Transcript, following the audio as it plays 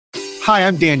Hi,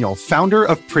 I'm Daniel, founder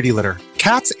of Pretty Litter.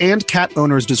 Cats and cat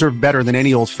owners deserve better than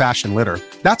any old-fashioned litter.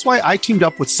 That's why I teamed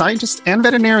up with scientists and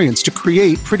veterinarians to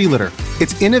create Pretty Litter.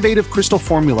 Its innovative crystal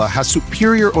formula has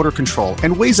superior odor control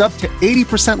and weighs up to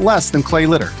 80% less than clay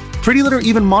litter. Pretty Litter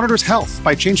even monitors health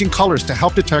by changing colors to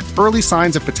help detect early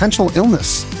signs of potential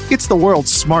illness. It's the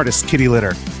world's smartest kitty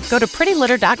litter. Go to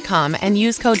prettylitter.com and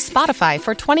use code SPOTIFY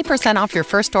for 20% off your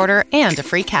first order and a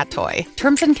free cat toy.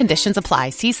 Terms and conditions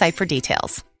apply. See site for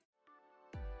details.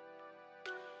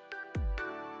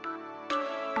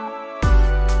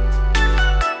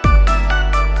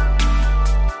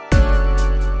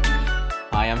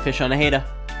 Hi, I'm Fish on a Hater.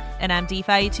 And I'm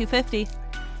DeFi250.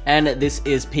 And this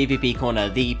is PvP Corner,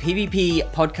 the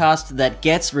PvP podcast that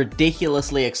gets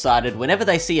ridiculously excited whenever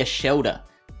they see a shelter.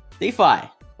 DeFi,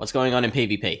 what's going on in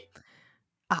PvP?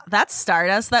 That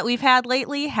Stardust that we've had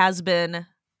lately has been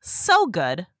so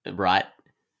good. Right.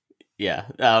 Yeah.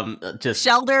 Just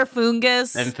Shelter,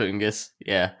 Fungus. And Fungus,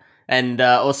 yeah. And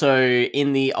also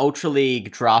in the Ultra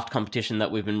League draft competition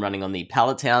that we've been running on the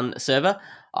Pallet Town server,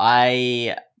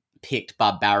 I picked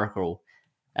Barbarical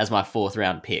as my 4th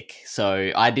round pick.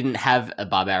 So I didn't have a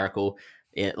Barbarical.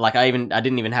 I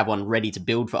didn't even have one ready to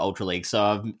build for Ultra League.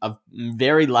 So I'm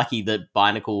very lucky that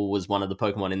Binacle was one of the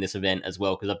Pokemon in this event as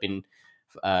well, because I've been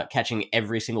catching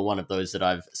every single one of those that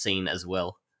I've seen as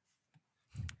well.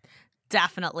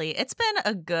 Definitely. It's been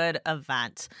a good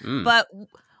event. But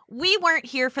we weren't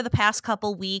here for the past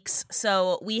couple weeks,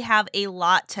 so we have a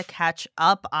lot to catch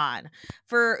up on.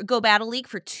 For Go Battle League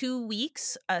for 2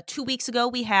 weeks, 2 weeks ago,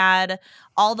 we had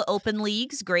all the open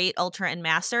leagues, Great, Ultra, and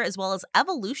Master, as well as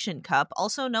Evolution Cup,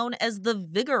 also known as the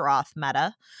Vigoroth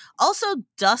meta. Also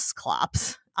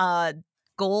Dusclops,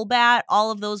 Golbat, all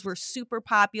of those were super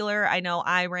popular. I know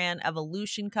I ran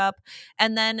Evolution Cup.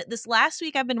 And then this last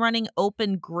week, I've been running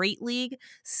Open Great League.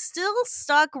 Still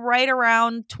stuck right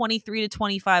around 23 to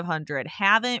 2,500.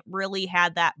 Haven't really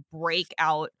had that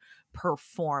breakout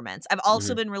performance. I've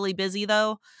also been really busy,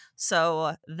 though,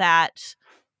 so that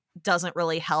doesn't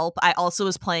really help. I also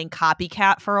was playing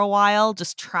Copycat for a while,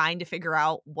 just trying to figure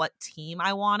out what team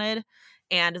I wanted.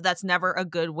 And that's never a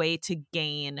good way to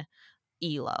gain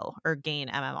ELO or gain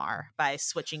MMR by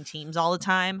switching teams all the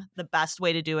time. The best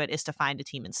way to do it is to find a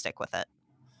team and stick with it.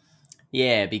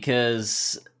 Yeah,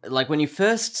 because when you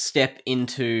first step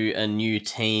into a new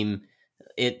team,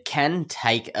 it can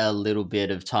take a little bit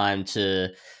of time to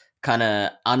kind of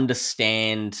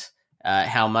understand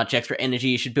how much extra energy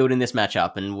you should build in this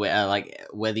matchup, and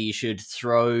whether you should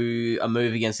throw a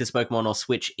move against this Pokemon or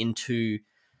switch into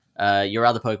your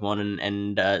other Pokemon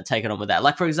and take it on with that.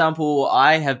 Like, for example,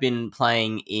 I have been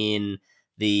playing in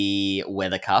the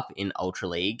Weather Cup in Ultra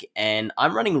League, and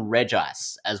I'm running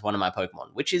Regice as one of my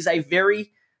Pokemon, which is a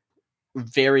very,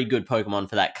 very good Pokemon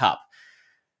for that cup.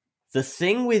 The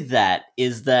thing with that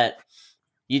is that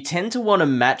you tend to want to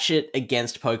match it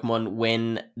against Pokemon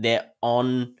when they're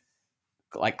on,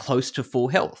 close to full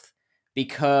health,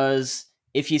 because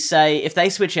if they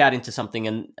switch out into something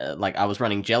and I was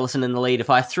running Jellicent in the lead, if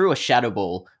I threw a Shadow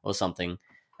Ball or something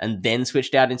and then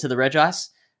switched out into the Regice,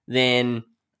 then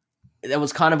that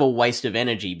was kind of a waste of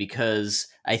energy, because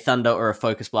a Thunder or a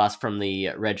Focus Blast from the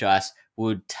Regice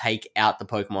would take out the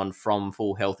Pokemon from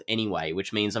full health anyway,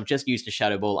 which means I've just used a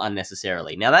Shadow Ball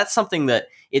unnecessarily. Now, that's something that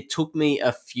it took me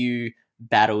a few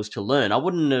battles to learn.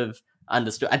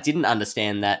 I didn't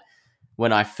understand that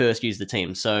when I first used the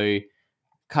team. So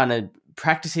kind of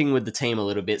practicing with the team a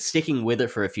little bit, sticking with it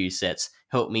for a few sets,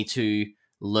 helped me to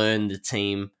learn the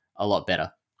team a lot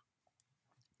better.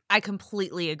 I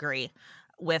completely agree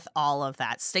with all of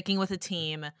that. Sticking with a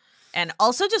team, and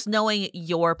also just knowing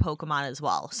your Pokemon as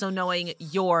well. So knowing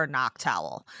your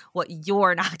Noctowl, what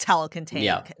your Noctowl can take,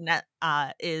 and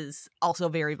that is also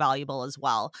very valuable as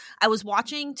well. I was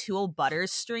watching Tool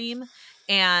Butter's stream,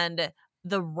 and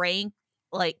the rank,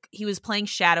 he was playing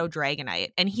Shadow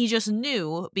Dragonite, and he just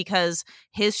knew, because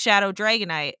his Shadow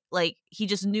Dragonite, he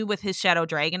just knew with his Shadow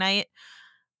Dragonite,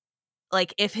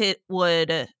 if it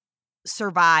would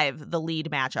survive the lead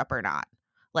matchup or not.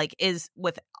 Is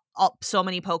with so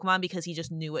many Pokemon, because he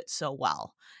just knew it so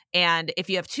well. And if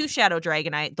you have 2 Shadow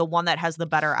Dragonite, the one that has the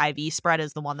better IV spread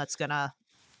is the one that's gonna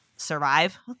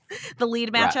survive the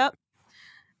lead matchup.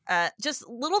 Right. Just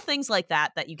little things like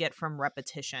that you get from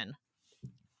repetition.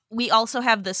 We also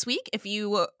have this week, if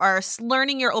you are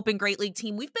learning your Open Great League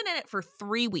team, we've been in it for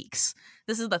 3 weeks.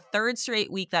 This is the 3rd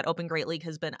straight week that Open Great League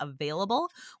has been available.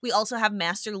 We also have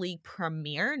Master League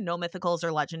Premier, no mythicals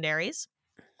or legendaries.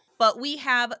 But we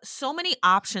have so many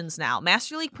options now.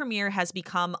 Master League Premier has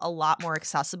become a lot more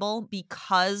accessible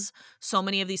because so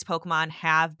many of these Pokemon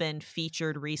have been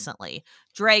featured recently.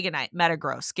 Dragonite,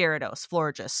 Metagross, Gyarados,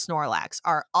 Florges, Snorlax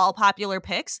are all popular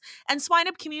picks. And Swine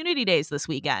Up Community Days this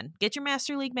weekend. Get your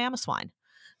Master League Mamoswine.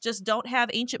 Just don't have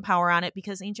Ancient Power on it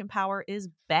because Ancient Power is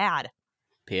bad.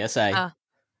 PSA.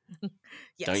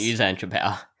 Yes. Don't use Ancient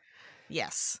Power.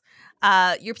 Yes.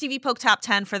 Your TV Poke Top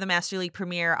 10 for the Master League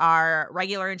Premier are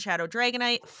Regular and Shadow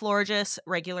Dragonite, Florges,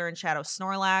 Regular and Shadow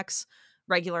Snorlax,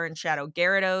 Regular and Shadow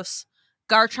Gyarados,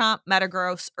 Garchomp,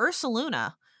 Metagross,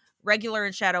 Ursaluna, Regular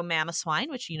and Shadow Mamoswine,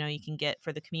 which you can get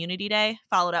for the Community Day,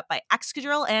 followed up by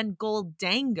Excadrill and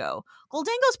Goldango.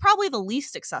 Goldango is probably the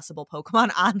least accessible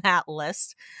Pokemon on that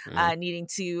list, needing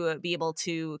to be able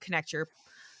to connect your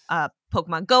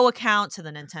Pokemon Go account to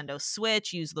the Nintendo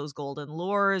Switch, use those golden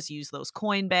lures, use those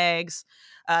coin bags.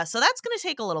 So that's going to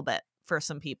take a little bit for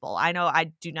some people. I know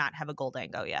I do not have a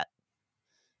Goldango yet.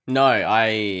 No,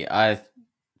 I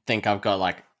think I've got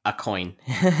like a coin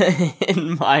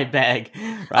in my bag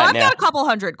right now. I've got a couple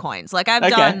hundred coins. Like I've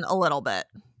done a little bit.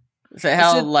 So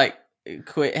how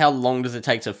long does it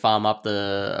take to farm up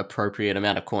the appropriate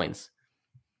amount of coins?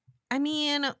 I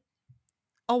mean,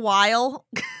 a while.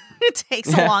 It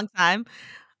takes a long time.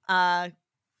 I've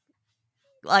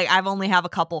only have a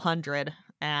couple hundred,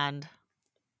 and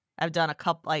I've done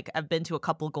I've been to a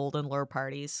couple golden lure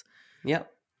parties.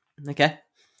 Yep. Okay.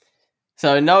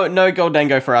 So no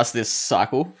Goldango for us this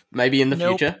cycle. Maybe in the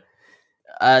future.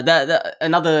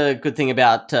 Another good thing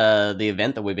about the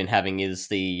event that we've been having is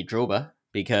the Drilbur,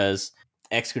 because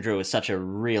Excadrill is such a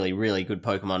really, really good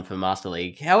Pokemon for Master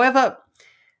League. However,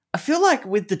 I feel like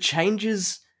with the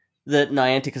changes that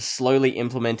Niantic is slowly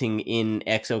implementing in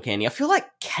XL Candy, I feel like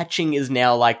catching is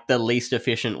now like the least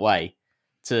efficient way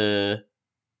to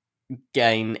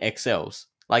gain XLs.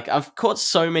 Like, I've caught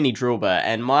so many Drilbur,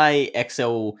 and my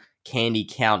XL Candy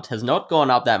count has not gone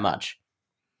up that much.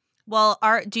 Well,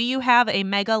 do you have a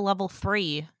Mega Level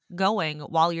 3 going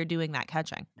while you're doing that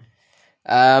catching?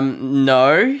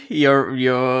 No,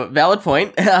 your valid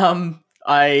point.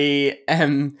 I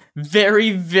am very,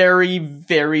 very,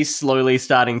 very slowly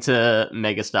starting to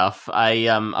mega stuff. I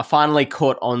finally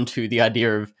caught on to the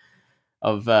idea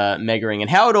of megaing and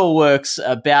how it all works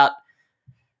about,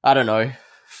 I don't know,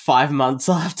 5 months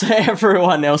after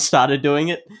everyone else started doing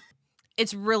it.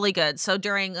 It's really good. So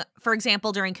for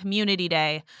example, during Community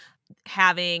Day,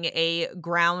 having a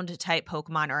ground type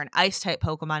Pokemon or an ice type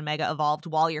Pokemon mega evolved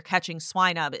while you're catching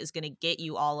Swinub is going to get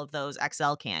you all of those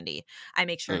XL candy. I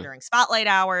make sure during spotlight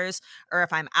hours, or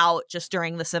if I'm out just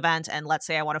during this event and let's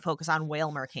say I want to focus on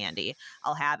Whalmer candy,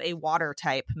 I'll have a water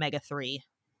type Mega 3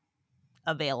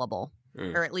 available,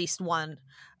 or at least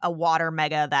a water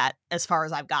mega that, as far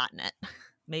as I've gotten it,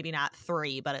 maybe not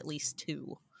 3, but at least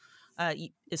 2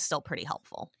 is still pretty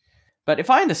helpful. But if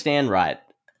I understand right,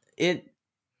 it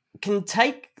can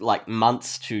take like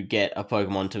months to get a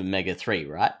Pokemon to Mega 3,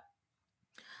 right?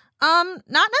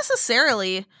 Not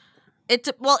necessarily. It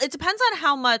depends on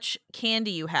how much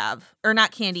candy you have, or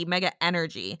not candy, Mega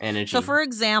Energy. So for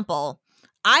example,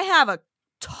 I have a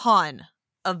ton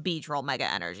of Beedrill Mega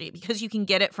Energy because you can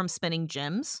get it from spinning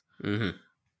gyms.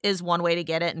 Is one way to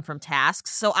get it, and from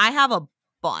tasks. So I have a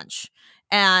bunch,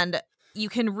 and you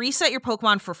can reset your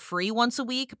Pokemon for free once a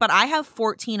week, but I have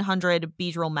 1,400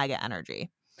 Beedrill Mega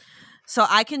Energy. So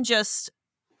I can just,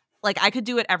 I could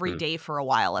do it every day for a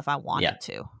while if I wanted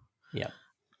to. Yeah.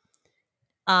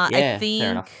 I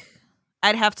think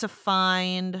I'd have to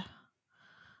find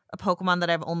a Pokemon that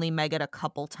I've only megaed a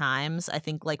couple times. I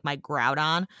think my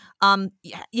Groudon.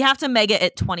 You have to mega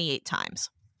it 28 times.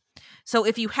 So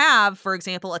if you have, for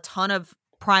example, a ton of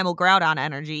Primal Groudon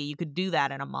energy, you could do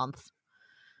that in a month.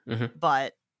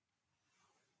 But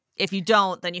if you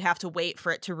don't, then you have to wait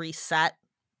for it to reset.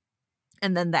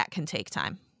 And then that can take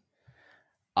time.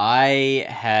 I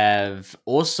have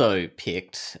also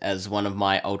picked as one of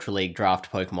my Ultra League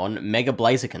draft Pokemon Mega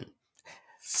Blaziken.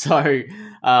 So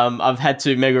I've had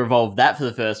to Mega Evolve that for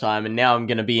the first time, and now I'm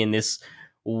going to be in this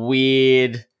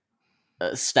weird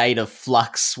state of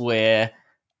flux where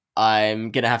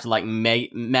I'm going to have to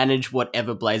manage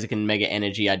whatever Blaziken Mega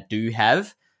Energy I do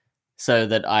have so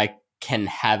that I can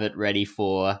have it ready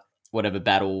for whatever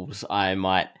battles I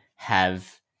might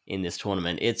have in this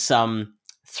tournament. It's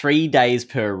 3 days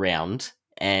per round,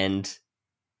 and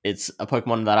it's a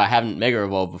Pokemon that I haven't Mega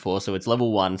Evolved before, so it's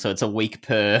level 1, so it's a week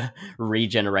per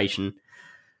regeneration.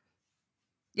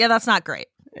 Yeah, that's not great.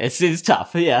 It's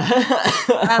tough, yeah.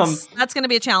 That's going to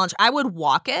be a challenge. I would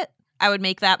walk it. I would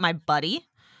make that my buddy,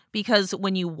 because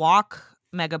when you walk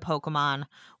Mega Pokemon,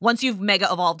 once you've Mega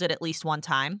Evolved it at least one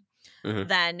time,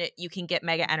 then you can get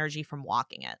Mega Energy from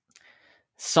walking it.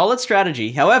 Solid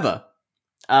strategy. However,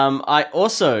 I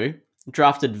also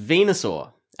drafted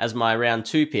Venusaur as my round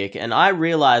 2 pick, and I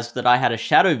realized that I had a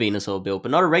Shadow Venusaur built,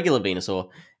 but not a regular Venusaur,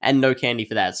 and no candy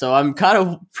for that. So I'm kind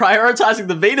of prioritizing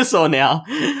the Venusaur now.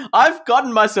 I've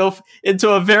gotten myself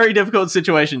into a very difficult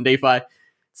situation, DeFi.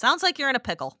 Sounds like you're in a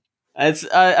pickle. It's.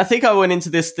 I think I went into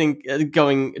this thing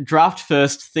going draft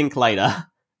first, think later.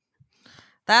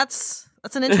 That's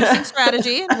an interesting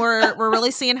strategy, and we're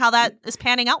really seeing how that is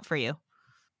panning out for you.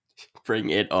 Bring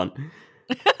it on.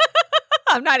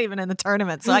 I'm not even in the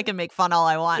tournament, so I can make fun all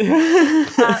I want.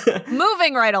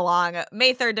 Moving right along,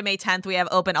 May 3rd to May 10th, we have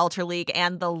Open Ultra League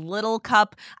and the Little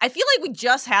Cup. I feel like we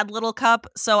just had Little Cup,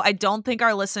 so I don't think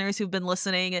our listeners who've been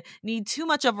listening need too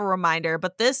much of a reminder,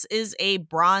 but this is a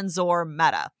Bronzor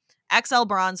meta. XL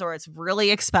Bronzor, it's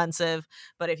really expensive,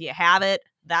 but if you have it,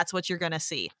 that's what you're going to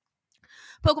see.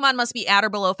 Pokemon must be at or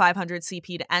below 500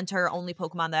 CP to enter. Only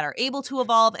Pokemon that are able to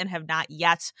evolve and have not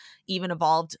yet even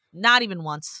evolved, not even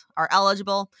once, are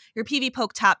eligible. Your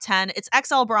PvPoke top 10, it's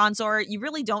XL Bronzor. You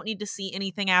really don't need to see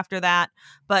anything after that,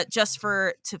 but just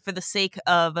for the sake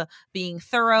of being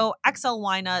thorough, XL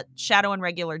Wynut, Shadow and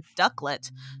Regular Ducklet,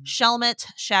 Shelmet,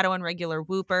 Shadow and Regular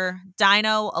Wooper,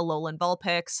 Dino, Alolan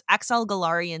Vulpix, XL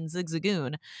Galarian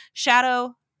Zigzagoon,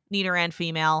 Shadow, Nidoran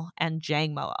Female, and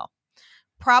Jangmo-o.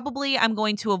 Probably I'm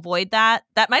going to avoid that.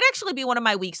 That might actually be one of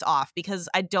my weeks off because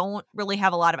I don't really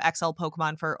have a lot of XL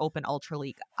Pokemon for Open Ultra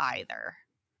League either.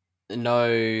 No,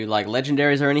 like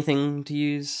legendaries or anything to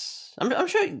use. I'm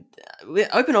sure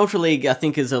Open Ultra League, I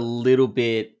think, is a little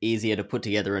bit easier to put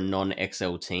together a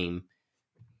non-XL team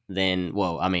than,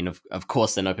 well, I mean, of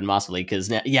course, than Open Master League, because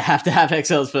now you have to have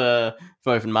XLs for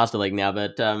Open Master League now.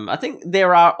 But I think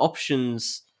there are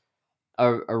options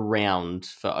around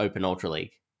for Open Ultra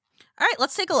League. All right,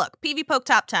 let's take a look. PvPoke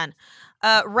top 10.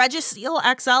 Registeel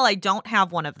XL, I don't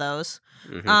have one of those.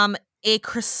 A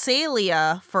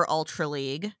Cresselia for Ultra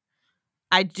League.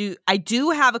 I do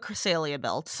have a Cresselia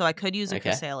built, so I could use a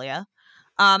Cresselia.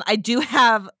 I do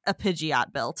have a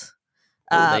Pidgeot built.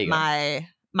 My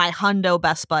Hundo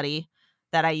best buddy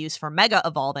that I use for Mega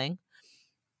Evolving.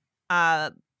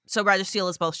 So Registeel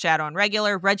is both Shadow and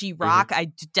Regular. Regirock,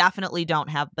 I definitely don't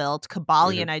have built.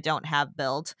 Cobalion, I don't have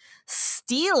built.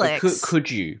 Steelix.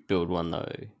 Could you build one, though?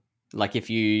 Like, if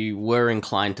you were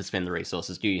inclined to spend the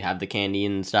resources, do you have the candy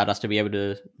and Stardust to be able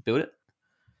to build it?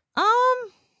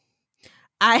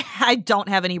 I don't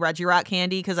have any Regirock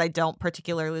candy because I don't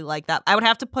particularly like that. I would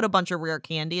have to put a bunch of rare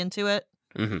candy into it.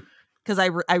 Because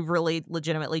I really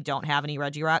legitimately don't have any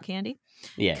Regirock candy.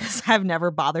 Yeah. Because I've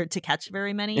never bothered to catch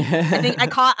very many. I think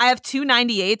I have 2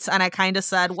 98s, and I kind of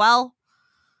said, well,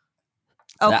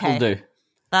 okay.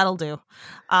 That'll do.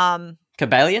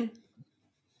 Cobalion?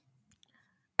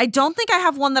 I don't think I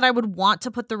have one that I would want to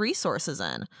put the resources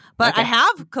in. But I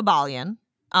have Cobalion.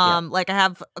 Like, I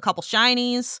have a couple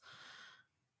shinies.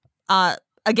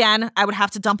 Again, I would have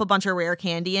to dump a bunch of rare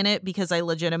candy in it because I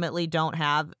legitimately don't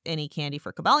have any candy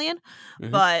for Cobalion.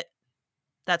 But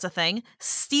that's a thing.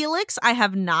 Steelix, I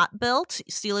have not built.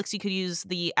 Steelix, you could use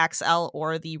the XL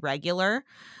or the regular.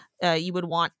 You would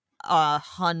want a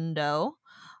Hundo.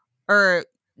 Or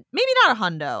maybe not a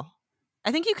Hundo.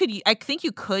 I think you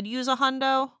could use a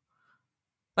Hundo.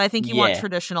 But I think you want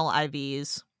traditional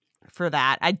IVs for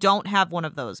that. I don't have one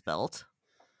of those built.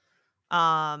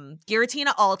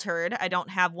 Giratina Altered, I don't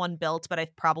have one built, but I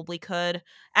probably could.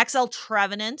 XL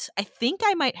Trevenant, I think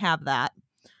I might have that.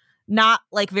 Not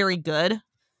like very good.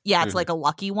 Yeah, it's like a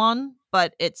lucky one,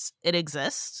 but it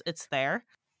exists. It's there.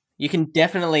 You can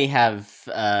definitely have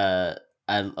a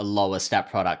lower stat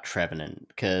product Trevenant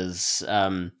because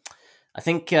I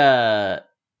think you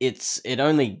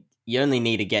only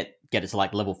need to get it to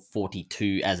like level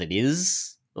 42 as it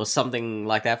is, or something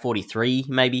like that, 43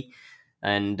 maybe.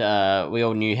 And we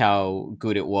all knew how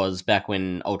good it was back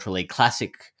when Ultra League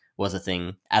Classic was a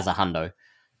thing as a hundo.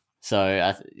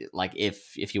 So, like,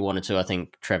 if you wanted to, I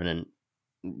think Trevenant,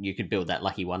 you could build that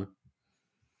lucky one.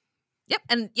 Yep,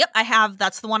 I have.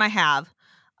 That's the one I have.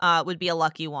 Would be a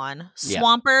lucky one.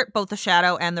 Swampert, both the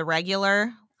Shadow and the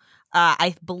regular.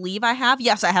 I believe I have.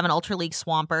 Yes, I have an Ultra League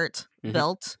Swampert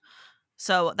built.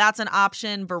 So that's an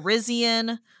option.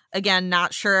 Virizion, again,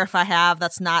 not sure if I have.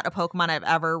 That's not a Pokemon I've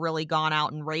ever really gone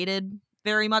out and rated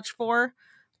very much for.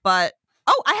 But,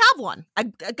 I have one. I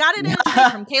got it in a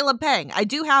trade from Caleb Pang. I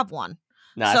do have one.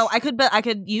 Nice. So I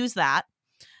could use that.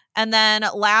 And then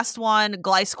last one,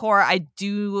 Gliscor. I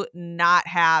do not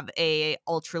have a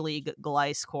Ultra League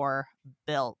Gliscor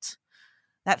built.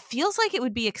 That feels like it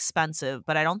would be expensive,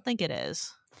 but I don't think it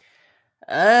is.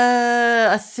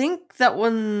 I think that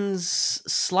one's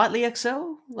slightly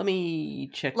XL. Let me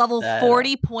check Level that.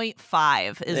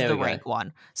 40.5 is There the we go. rank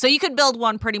one. So you could build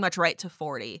one pretty much right to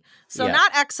 40. So Yeah.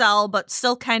 not XL, but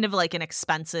still kind of like an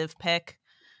expensive pick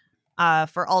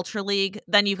for Ultra League.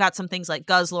 Then you've got some things like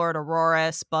Guzzlord,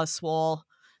 Aurorus, Buzzwole,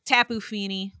 Tapu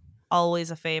Fini,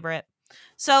 always a favorite.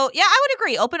 So yeah, I would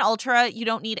agree. Open Ultra, you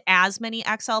don't need as many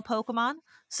XL Pokemon.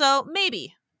 So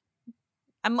maybe.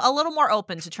 I'm a little more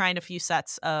open to trying a few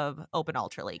sets of Open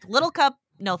Ultra League. Little Cup,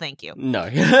 no thank you. No.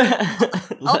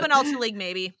 Open Ultra League,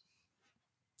 maybe.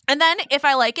 And then if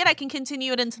I like it, I can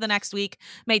continue it into the next week,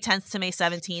 May 10th to May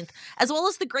 17th, as well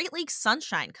as the Great League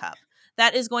Sunshine Cup.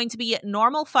 That is going to be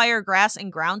normal fire, grass,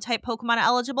 and ground type Pokemon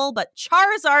eligible, but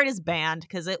Charizard is banned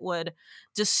because it would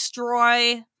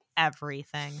destroy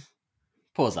everything.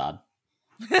 Poor Zard.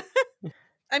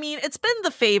 I mean, it's been the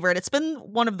favorite. It's been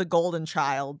one of the golden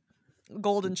children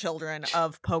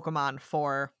of Pokemon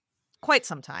for quite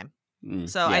some time.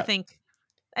 So yeah. I think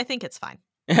it's fine.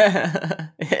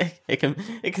 it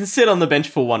can sit on the bench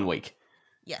for 1 week.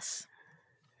 Yes.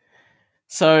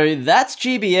 So that's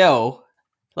GBL.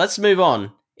 Let's move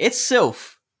on. It's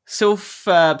Sylph. Sylph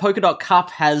Polkadot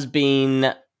Cup has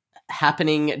been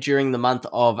happening during the month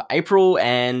of April,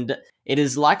 and it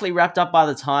is likely wrapped up by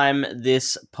the time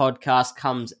this podcast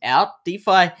comes out.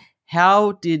 DeFi,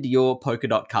 how did your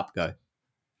Polkadot Cup go?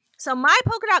 So my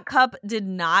Polkadot Cup did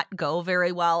not go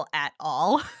very well at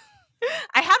all.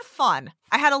 I had fun.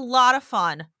 I had a lot of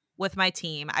fun with my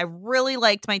team. I really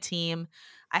liked my team.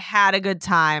 I had a good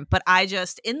time, but I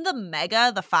just, in the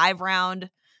Mega, the 5-round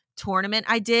tournament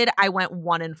I went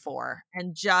 1-4,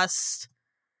 and just,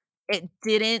 it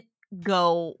didn't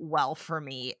go well for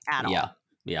me at all.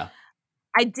 Yeah.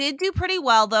 I did do pretty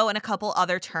well, though, in a couple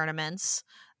other tournaments.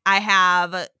 I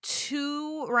have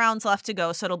 2 rounds left to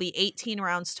go, so it'll be 18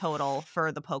 rounds total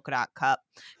for the Polkadot Cup.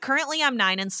 Currently, I'm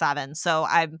 9-7, so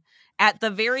I'm at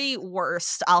the very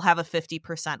worst, I'll have a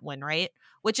 50% win rate,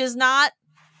 which is not.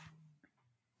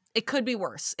 It could be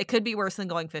worse. It could be worse than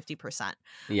going 50%.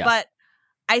 Yeah. But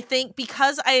I think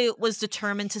because I was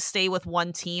determined to stay with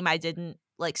one team, I didn't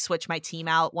like switch my team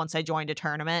out once I joined a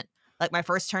tournament. Like my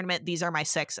first tournament, these are my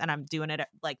 6, and I'm doing it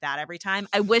like that every time.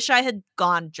 I wish I had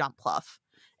gone Jumpluff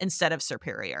instead of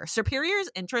Superior. Superior is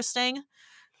interesting,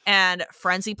 and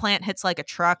Frenzy Plant hits like a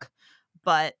truck,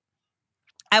 but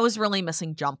I was really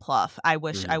missing Jumpluff. I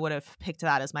wish I would have picked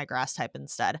that as my grass type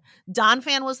instead.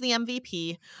 Donphan was the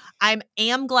MVP. I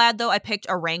am glad, though, I picked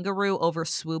Oranguru over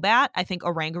Swoobat. I think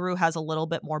Oranguru has a little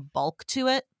bit more bulk to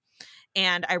it.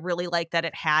 And I really like that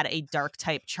it had a dark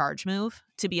type charge move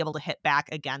to be able to hit back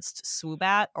against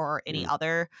Swoobat or any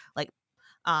other, like,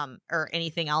 or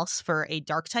anything else for a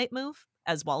dark type move,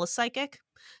 as well as Psychic.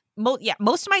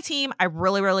 Most of my team I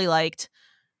really, really liked.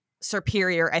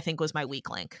 Superior, I think, was my weak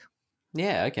link.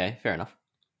 Yeah, okay, fair enough.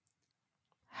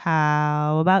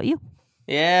 How about you?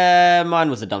 Yeah, mine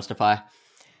was a dumpster fire.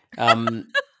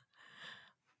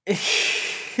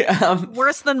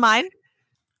 Worse than mine?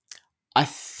 I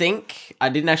think I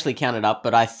didn't actually count it up,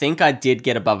 but I think I did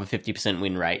get above a 50%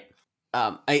 win rate.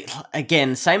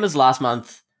 Again, same as last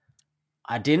month,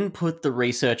 I didn't put the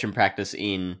research and practice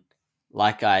in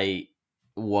like I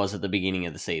was at the beginning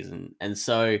of the season. And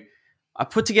so I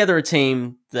put together a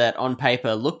team that on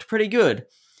paper looked pretty good.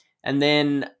 And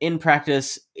then in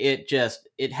practice, it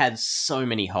had so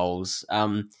many holes.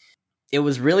 It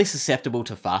was really susceptible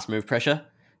to fast move pressure.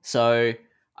 So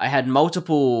I had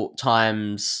multiple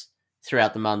times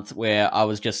throughout the month where I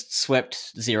was just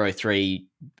swept 0-3,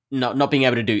 not being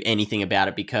able to do anything about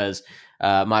it because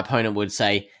my opponent would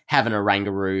say, have an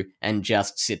Oranguru and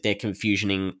just sit there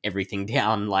confusioning everything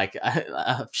down, like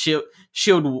shield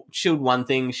one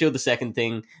thing, shield the second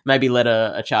thing, maybe let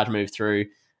a charge move through,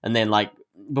 and then like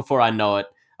before I know it,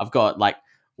 I've got like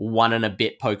 1 and a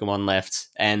bit Pokemon left,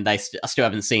 and I still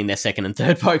haven't seen their second and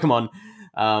third Pokemon.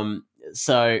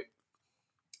 So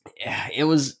yeah, it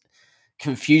was.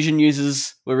 Confusion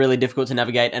users were really difficult to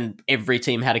navigate, and every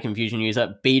team had a confusion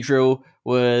user. Beedrill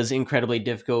was incredibly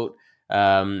difficult,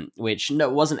 which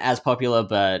wasn't as popular,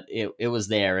 but it was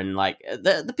there. And like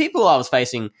the people I was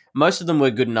facing, most of them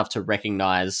were good enough to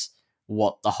recognize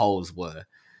what the holes were.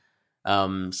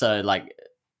 So like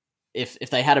if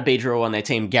they had a Beedrill on their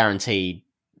team, guaranteed,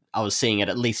 I was seeing it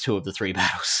at least 2 of the 3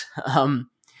 battles.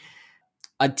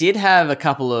 I did have a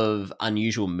couple of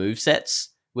unusual movesets,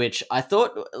 which I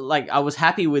thought, like, I was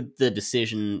happy with the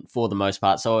decision for the most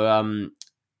part. So,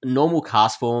 normal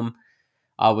cast form,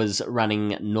 I was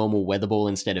running normal Weather Ball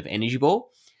instead of Energy Ball,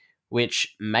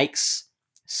 which makes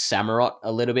Samurott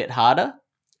a little bit harder,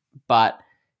 but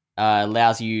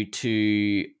allows you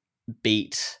to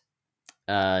beat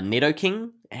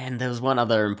Nidoking, and there was one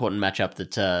other important matchup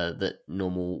that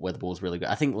normal Weather Ball is really good.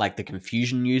 I think like the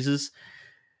Confusion users,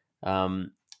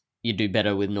 you do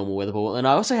better with normal Weather Ball. And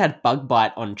I also had Bug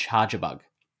Bite on Charger Bug.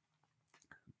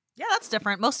 Yeah, that's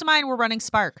different. Most of mine were running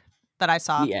Spark that I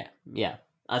saw. Yeah.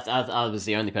 I was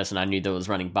the only person I knew that was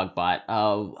running Bug Bite.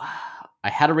 I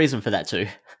had a reason for that too,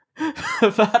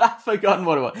 but I've forgotten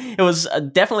what it was. It was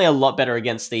definitely a lot better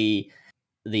against the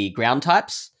ground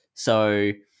types.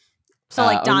 So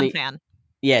like only, Donphan.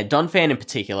 yeah, Donphan in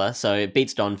particular. So it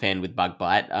beats Donphan with Bug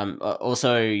Bite.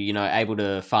 Also, able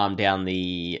to farm down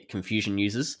the Confusion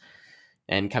users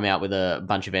and come out with a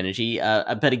bunch of energy.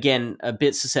 But again, a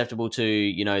bit susceptible to,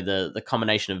 the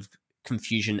combination of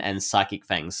Confusion and Psychic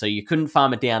Fangs. So you couldn't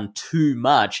farm it down too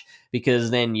much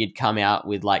because then you'd come out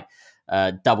with like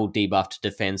double debuffed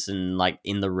defense and like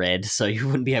in the red. So you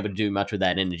wouldn't be able to do much with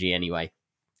that energy anyway.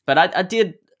 But I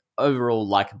did overall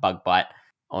like Bug Bite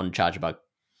on Charger Bug.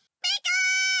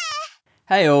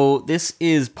 Hey all, this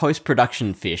is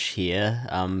post-production Fish here.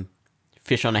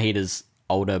 Fish on a Heater's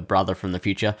older brother from the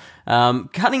future.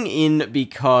 Cutting in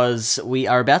because we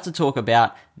are about to talk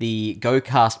about the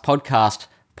GoCast podcast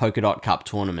Polka Dot Cup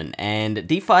tournament, and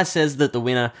DeFi says that the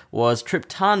winner was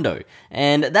Triptando,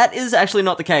 and that is actually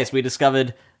not the case. We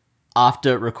discovered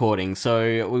after recording,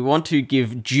 so we want to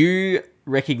give due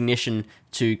recognition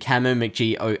to Camo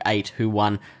McG08, who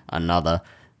won another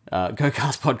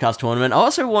GoCast podcast tournament.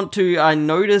 I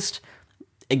noticed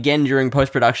again during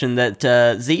post-production that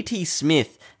ZT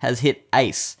Smith has hit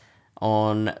ace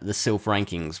on the Sylph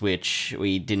rankings, which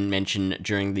we didn't mention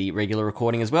during the regular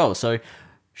recording as well. So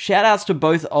shout outs to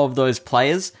both of those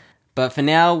players. But for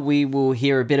now, we will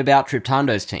hear a bit about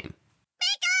Triptando's team.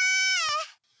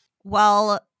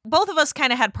 Well, both of us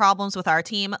kind of had problems with our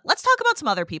team. Let's talk about some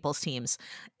other people's teams.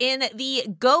 In the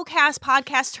GoCast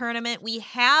podcast tournament, we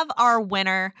have our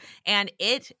winner, and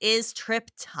it is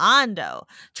Triptando.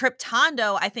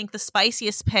 Triptando, I think the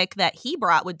spiciest pick that he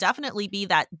brought would definitely be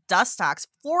that Dustox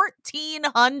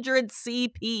 1400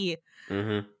 CP.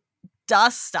 Mm-hmm.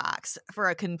 Dustox for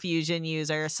a Confusion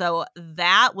user. So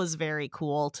that was very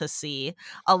cool to see,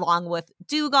 along with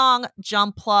Dugong,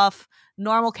 Jumpluff,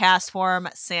 normal cast form,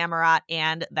 Samurott,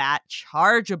 and that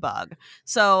Charjabug.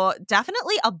 So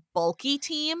definitely a bulky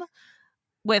team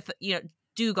with,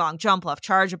 Dugong, Jumpluff,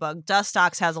 Charjabug.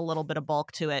 Dustox has a little bit of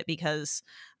bulk to it because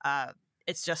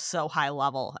it's just so high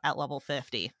level at level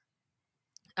 50.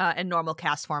 And normal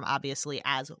cast form, obviously,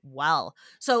 as well.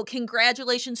 So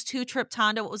congratulations to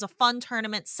Triptando. It was a fun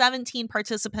tournament, 17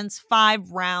 participants, 5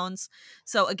 rounds.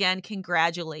 So again,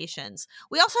 congratulations.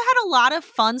 We also had a lot of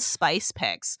fun spice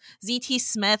picks. ZT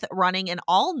Smith running an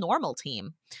all-normal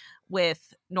team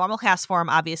with normal cast form,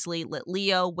 obviously,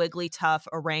 Litleo, Wigglytuff,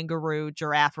 Oranguru,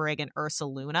 Girafarig, and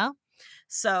Ursaluna.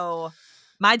 So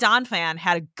my Donphan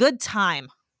had a good time.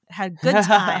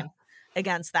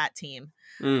 Against that team.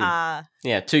 Yeah,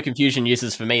 2 Confusion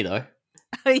uses for me, though.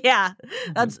 Yeah,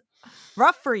 that's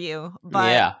rough for you.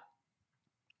 But yeah.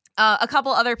 A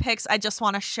couple other picks I just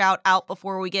want to shout out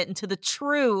before we get into the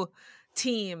true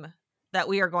team that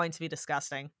we are going to be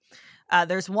discussing.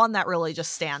 There's one that really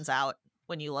just stands out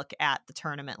when you look at the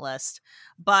tournament list.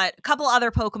 But a couple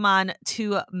other Pokemon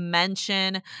to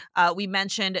mention. We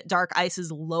mentioned Dark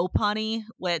Ice's Lopunny,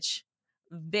 which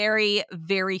very,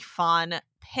 very fun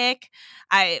pick.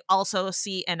 I also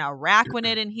see an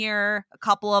Araquanid in here, a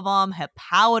couple of them,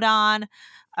 Hippowdon,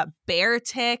 a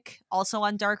Beartic, also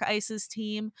on Dark Ice's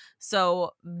team.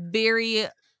 So very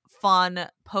fun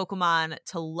Pokemon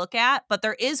to look at. But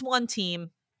there is one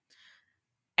team,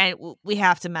 and we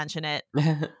have to mention it.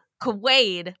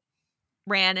 Quaid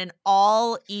ran an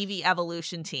all Eevee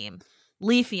evolution team.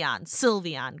 Leafeon,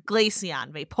 Sylveon,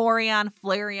 Glaceon, Vaporeon,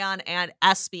 Flareon, and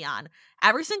Espeon.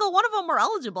 Every single one of them were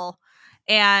eligible.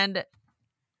 And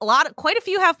quite a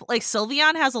few have, like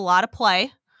Sylveon has a lot of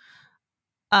play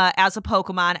as a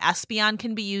Pokemon. Espeon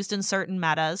can be used in certain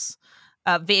metas.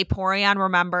 Vaporeon,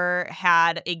 remember,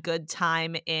 had a good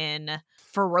time in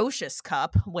Ferocious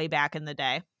Cup way back in the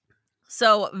day.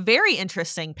 So very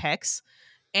interesting picks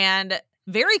and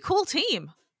very cool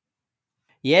team.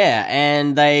 Yeah,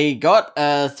 and they got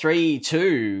a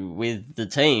 3-2 with the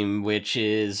team, which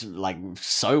is like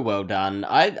so well done.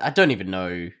 I don't even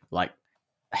know like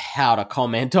how to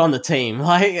comment on the team.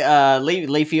 Like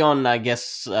Leafeon, I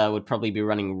guess, would probably be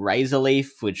running Razor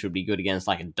Leaf, which would be good against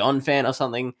like a Donphan or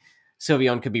something.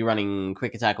 Sylveon could be running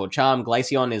Quick Attack or Charm.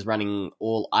 Glaceon is running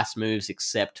all ice moves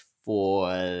except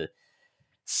for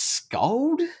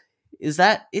Scald. Is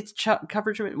that its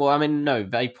coverage? Well, I mean, no,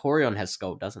 Vaporeon has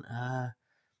Scald, doesn't it?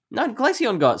 No,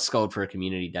 Glaceon got Scald for a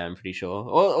community day, I'm pretty sure.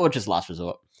 Or just Last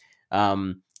Resort.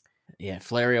 Yeah,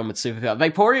 Flareon with superpower.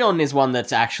 Vaporeon is one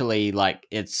that's actually like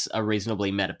it's a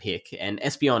reasonably meta pick, and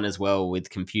Espeon as well with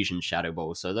Confusion Shadow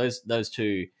Ball. So those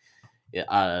two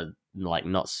are like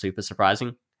not super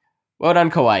surprising. Well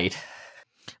done, Kawaii.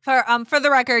 For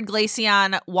the record,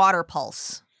 Glaceon Water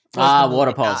Pulse was the move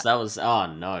Water it Pulse. got. That was oh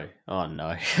no.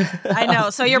 I know.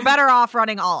 So you're better off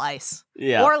running all ice.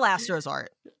 Yeah. Or Last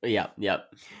Resort. Yep.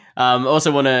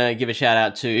 Also want to give a shout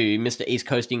out to Mr. East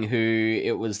Coasting, who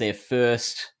it was their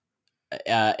first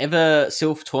ever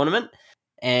Sylph tournament,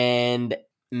 and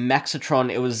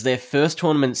Maxitron, it was their first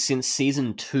tournament since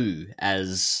season 2,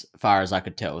 as far as I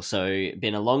could tell. So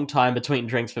been a long time between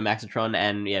drinks for Maxitron,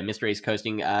 and yeah, Mr. East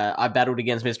Coasting. I battled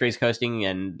against Mr. East Coasting,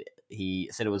 and he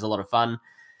said it was a lot of fun.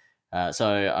 So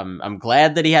I'm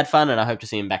glad that he had fun, and I hope to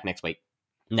see him back next week.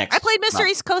 I played Mr.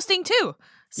 East Coasting too.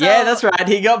 So... Yeah, that's right.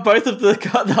 He got both of the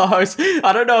hosts.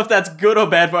 I don't know if that's good or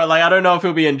bad for it. Like, I don't know if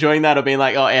he'll be enjoying that or being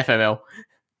like, oh, FML.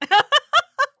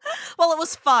 Well, it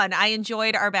was fun. I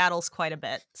enjoyed our battles quite a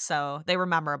bit. So they were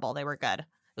memorable. They were good. It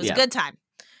was a good time.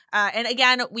 And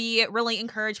again, we really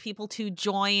encourage people to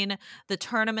join the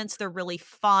tournaments. They're really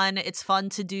fun. It's fun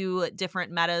to do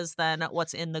different metas than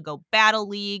what's in the Go Battle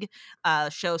League.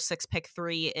 Show 6 Pick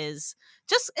 3 is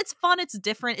just, it's fun. It's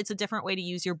different. It's a different way to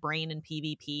use your brain in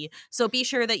PvP. So be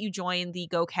sure that you join the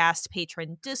GoCast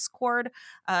patron Discord.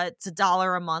 It's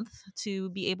 $1 a month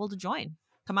to be able to join.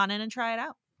 Come on in and try it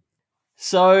out.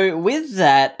 So, with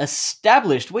that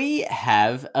established, we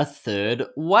have a third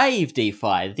wave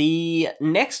DeFi. The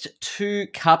next 2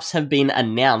 cups have been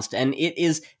announced, and it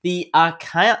is the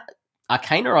Arcana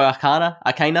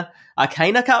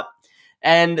Cup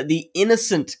and the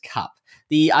Innocent Cup.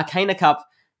 The Arcana Cup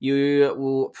you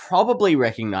will probably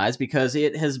recognize because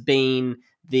it has been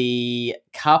the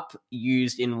cup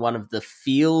used in one of the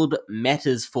field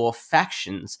metas for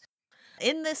factions.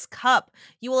 In this cup,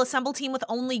 you will assemble team with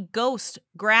only Ghost,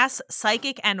 Grass,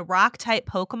 Psychic, and Rock-type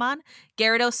Pokemon.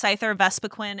 Gyarados, Scyther,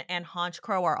 Vespiquen, and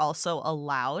Honchkrow are also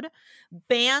allowed.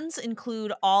 Bans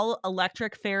include all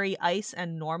Electric, Fairy, Ice,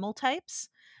 and Normal types.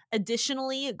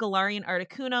 Additionally, Galarian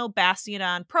Articuno,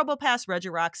 Bastiodon, Probopass,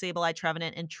 Regirock, Sableye,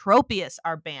 Trevenant, and Tropius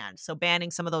are banned. So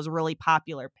banning some of those really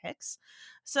popular picks.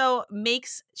 So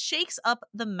shakes up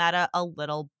the meta a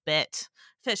little bit.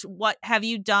 Fish, what have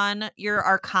you done your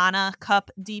Arcana Cup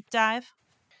deep dive?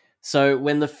 So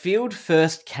when the field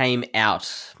first came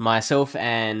out, myself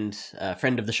and a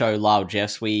friend of the show, Lyle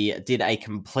Jeffs, we did a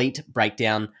complete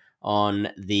breakdown on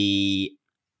the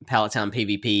Pallet Town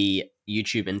PvP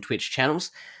YouTube and Twitch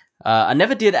channels. I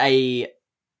never did a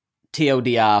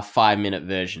TLDR 5-minute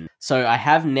version, so I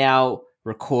have now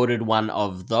recorded one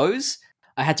of those.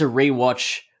 I had to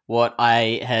rewatch what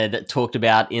I had talked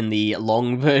about in the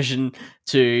long version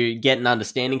to get an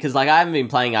understanding, because like I haven't been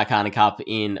playing Arcana Cup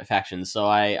in factions, so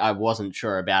I wasn't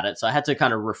sure about it, so I had to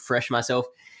kind of refresh myself.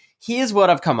 Here's what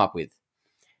I've come up with.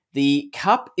 The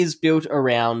cup is built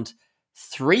around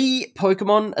 3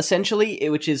 Pokemon, essentially,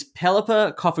 which is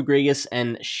Pelipper, Cofagrigus,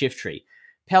 and Shiftry.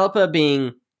 Pelipper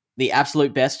being the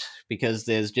absolute best, because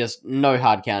there's just no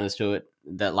hard counters to it,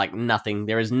 that like nothing.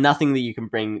 There is nothing that you can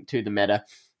bring to the meta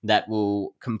that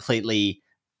will completely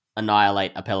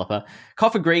annihilate a Pelipper.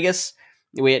 Cofagrigus,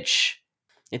 which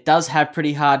it does have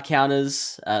pretty hard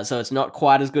counters, so it's not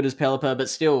quite as good as Pelipper, but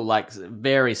still like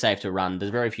very safe to run.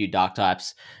 There's very few dark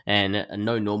types and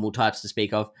no normal types to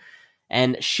speak of.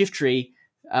 And Shiftry,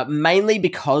 mainly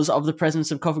because of the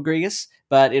presence of Cofagrigus,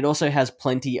 but it also has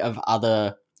plenty of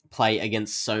other play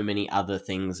against so many other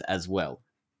things as well.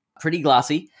 Pretty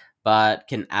glassy, but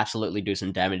can absolutely do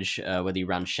some damage, whether you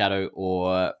run Shadow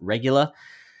or regular.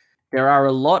 There are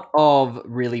a lot of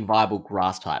really viable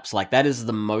grass types. Like, that is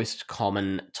the most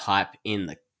common type in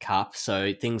the cup.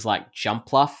 So things like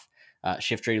Jumpluff,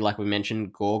 Shiftry, like we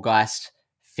mentioned, Gorgeist,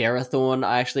 Ferrothorn,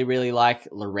 I actually really like.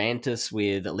 Lurantis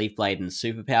with Leaf Blade and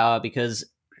Superpower, because,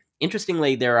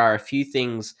 interestingly, there are a few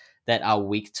things that are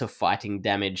weak to fighting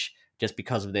damage just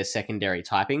because of their secondary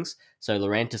typings. So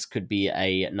Lurantis could be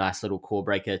a nice little core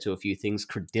breaker to a few things.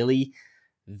 Credilli,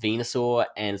 Venusaur,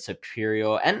 and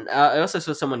Superior. And I also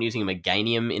saw someone using a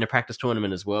Meganium in a practice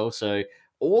tournament as well. So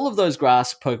all of those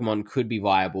grass Pokemon could be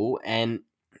viable. And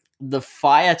the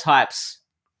fire types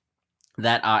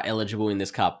that are eligible in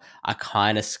this cup are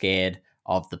kind of scared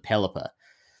of the Pelipper.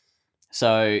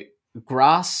 So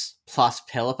grass plus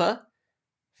Pelipper,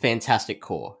 fantastic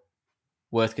core.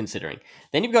 Worth considering.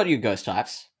 Then you've got your ghost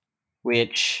types,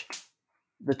 which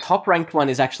the top ranked one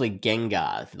is actually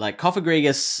Gengar. Like,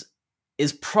 Cofagrigus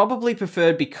is probably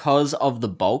preferred because of the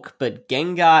bulk, but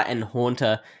Gengar and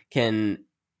Haunter can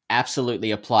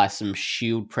absolutely apply some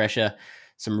shield pressure,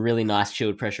 some really nice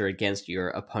shield pressure against your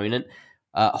opponent.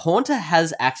 Haunter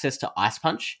has access to Ice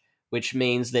Punch, which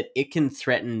means that it can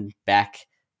threaten back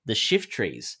the shift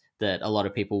trees that a lot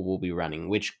of people will be running,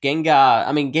 which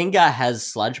Gengar has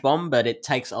Sludge Bomb, but it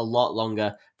takes a lot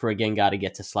longer for a Gengar to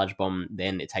get to Sludge Bomb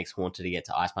than it takes Haunter to get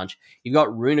to Ice Punch. You've got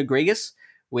Runegrigus,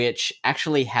 which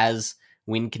actually has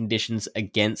win conditions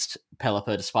against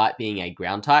Pelipper despite being a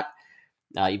ground type.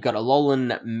 You've got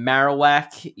Alolan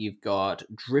Marowak, you've got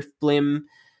Driftblim,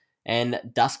 and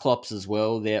Dusclops as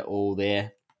well. They're all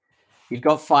there. You've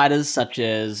got fighters such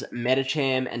as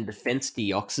Medicham and Defense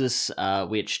Deoxys,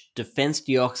 which Defense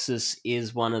Deoxys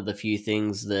is one of the few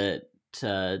things that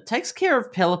takes care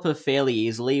of Pelipper fairly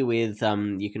easily with,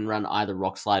 you can run either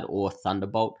Rock Slide or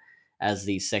Thunderbolt as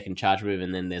the second charge move,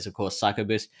 and then there's, of course, Psycho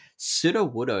Boost.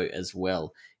 Sudowoodo as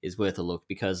well is worth a look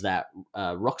because that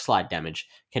Rock Slide damage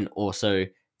can also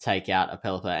take out a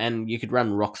Pelipper, and you could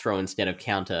run Rock Throw instead of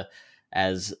Counter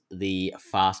as the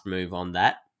fast move on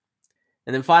that.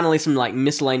 And then finally, some like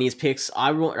miscellaneous picks. I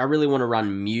really want to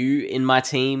run Mew in my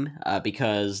team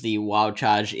because the Wild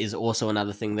Charge is also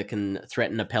another thing that can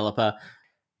threaten a Pelipper.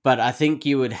 But I think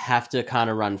you would have to kind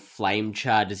of run Flame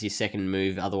Charge as your second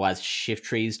move, otherwise Shift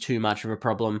Tree is too much of a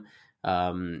problem.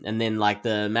 And then like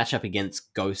the matchup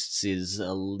against Ghosts is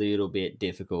a little bit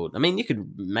difficult. I mean, you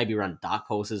could maybe run Dark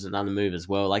Pulse as another move as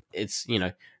well. Like it's,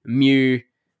 Mew,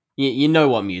 you know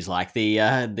what Mew's like.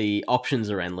 The options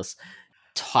are endless.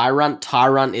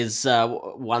 Tyrant is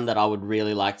one that I would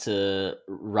really like to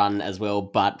run as well,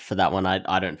 but for that one,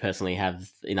 I don't personally have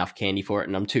enough candy for it,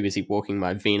 and I'm too busy walking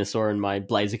my Venusaur and my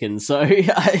Blaziken, so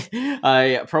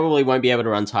I probably won't be able to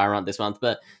run Tyrant this month,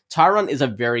 but Tyrant is a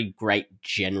very great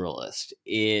generalist.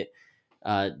 It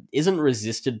isn't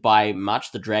resisted by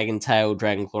much, the Dragon Tail,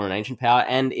 Dragon Claw, and Ancient Power,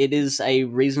 and it is a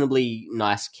reasonably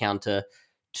nice counter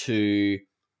to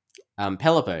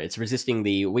Pelipper. It's resisting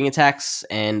the wing attacks,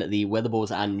 and the weather balls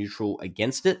are neutral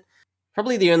against it.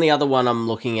 Probably the only other one I'm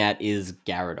looking at is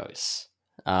Gyarados.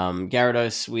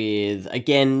 Gyarados with,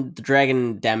 again, the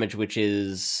dragon damage, which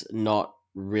is not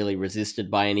really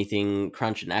resisted by anything.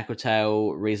 Crunch and Aqua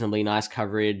Tail, reasonably nice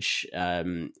coverage.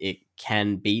 It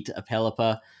can beat a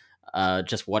Pelipper.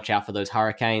 Just watch out for those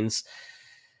hurricanes.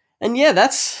 And yeah,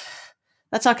 that's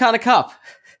our kind of cup.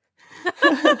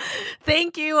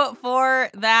 Thank you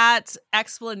for that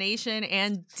explanation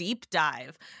and deep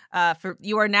dive.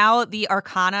 You are now the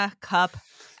Arcana Cup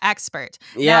expert.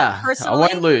 Yeah, I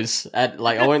won't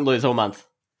lose all month.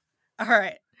 All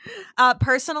right.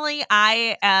 Personally,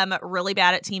 I am really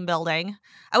bad at team building.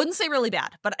 I wouldn't say really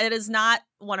bad, but it is not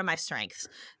one of my strengths.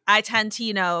 I tend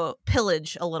to,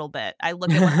 pillage a little bit. I look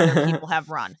at what other people have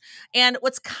run. And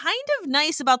what's kind of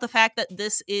nice about the fact that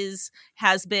this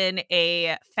has been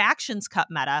a Factions Cup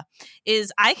meta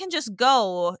is I can just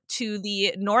go to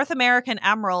the North American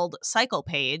Emerald cycle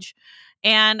page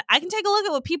and I can take a look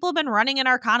at what people have been running in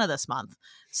Arcana this month.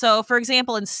 So, for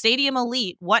example, in Stadium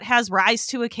Elite, what has Rise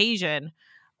to Occasion?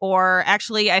 Or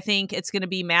actually, I think it's going to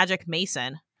be Magic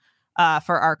Mason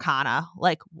for Arcana.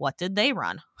 Like, what did they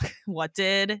run? What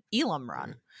did Elam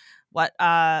run? Or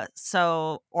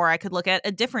I could look at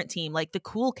a different team, like the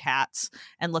Cool Cats,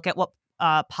 and look at what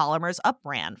Polymer's Up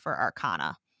ran for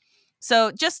Arcana.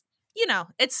 So just,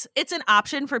 it's an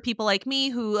option for people like me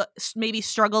who maybe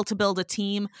struggle to build a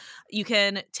team. You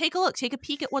can take a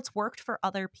peek at what's worked for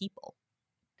other people.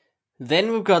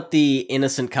 Then we've got the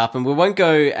Innocent Cup, and we won't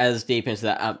go as deep into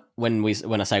that. When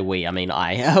I say we, I mean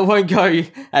I won't go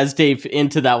as deep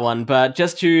into that one. But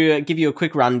just to give you a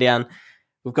quick rundown,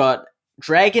 we've got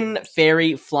Dragon,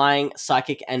 Fairy, Flying,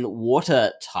 Psychic, and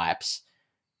Water types,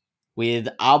 with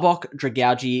Arbok,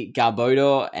 Dragalge,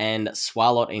 Garbodor, and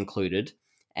Swalot included,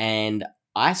 and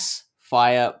Ice,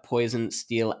 Fire, Poison,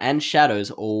 Steel, and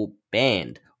Shadows all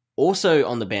banned. Also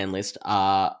on the ban list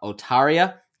are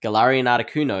Altaria, Galarian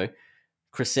Articuno,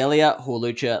 Cresselia,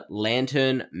 Hawlucha,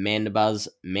 Lantern, Mandibuzz,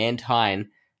 Mantine,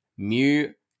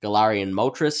 Mew, Galarian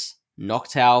Moltres,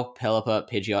 Noctowl, Pelipper,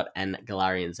 Pidgeot, and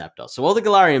Galarian Zapdos. So all the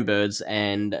Galarian birds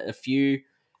and a few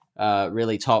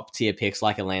really top tier picks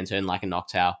like a Lantern, like a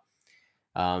Noctowl.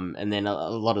 And then a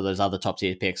lot of those other top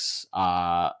tier picks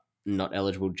are not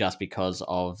eligible just because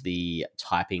of the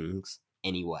typings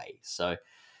anyway. So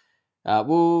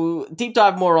we'll deep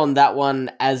dive more on that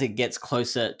one as it gets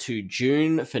closer to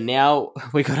June. For now,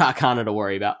 we got Arcana to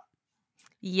worry about.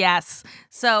 Yes.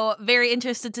 So very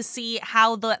interested to see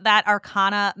how that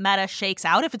Arcana meta shakes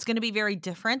out. If it's going to be very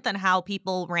different than how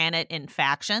people ran it in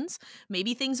Factions,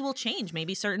 maybe things will change.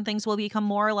 Maybe certain things will become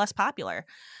more or less popular.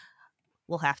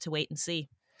 We'll have to wait and see.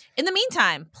 In the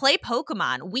meantime, play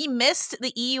Pokemon. We missed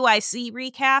the EUIC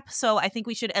recap, so I think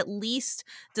we should at least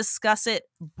discuss it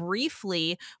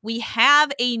briefly. We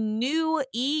have a new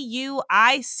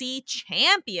EUIC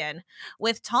champion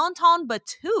with Tauntaun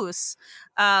Battus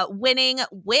winning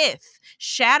with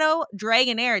Shadow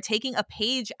Dragonair, taking a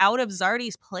page out of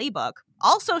Zardy's playbook.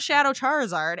 Also Shadow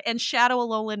Charizard and Shadow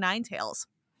Alolan Ninetales.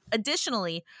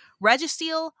 Additionally,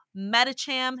 Registeel,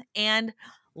 Medicham, and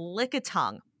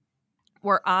Lickitung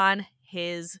were on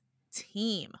his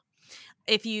team.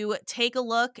 If you take a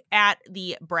look at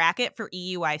the bracket for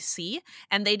EUIC,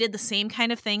 and they did the same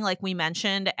kind of thing like we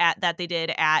mentioned that they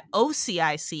did at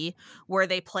OCIC, where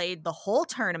they played the whole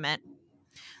tournament,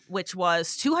 which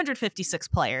was 256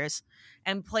 players,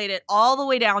 and played it all the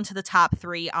way down to the top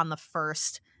 3 on the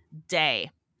first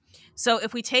day. So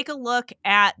if we take a look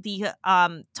at the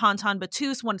Tauntaun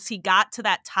Battus, once he got to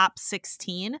that top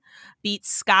 16, beat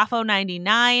Scafo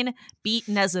 99, beat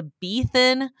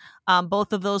Nezabethan.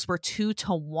 Both of those were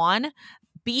 2-1.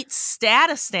 Beat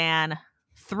Statistan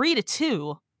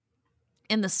 3-2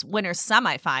 in the winner's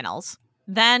semifinals.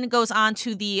 Then goes on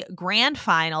to the grand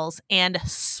finals and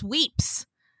sweeps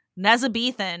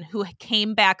Nezabethan, who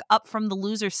came back up from the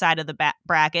loser side of the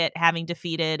bracket, having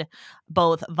defeated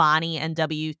both Vani and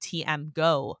WTM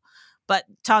Go. But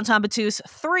Tauntaun Battus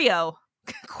 3-0,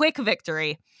 quick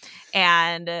victory,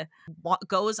 and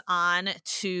goes on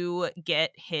to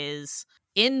get his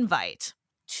invite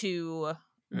to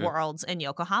Worlds in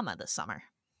Yokohama this summer.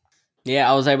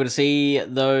 Yeah, I was able to see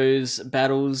those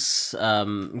battles.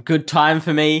 Good time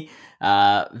for me.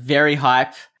 Very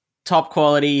hype. Top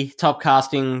quality, top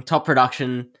casting, top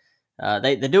production.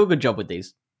 They do a good job with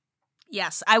these.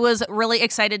 Yes, I was really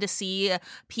excited to see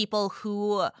people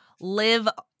who live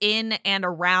in and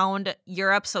around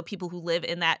Europe, so people who live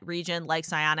in that region, like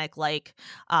Psionic, like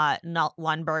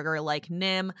Lundberger, like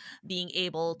Nim, being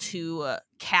able to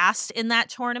cast in that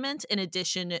tournament. In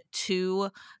addition to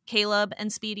Caleb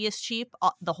and Speediest Cheap,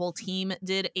 the whole team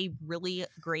did a really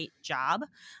great job.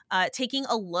 Taking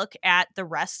a look at the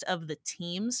rest of the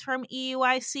teams from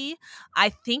EUIC, I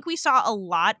think we saw a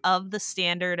lot of the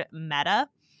standard meta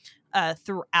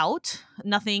throughout.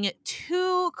 Nothing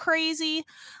too crazy,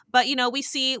 but we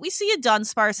see a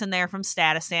Dunsparce in there from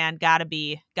Statistan.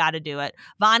 Gotta do it.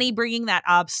 Vani bringing that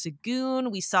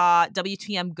Obstagoon. We saw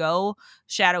WTM Go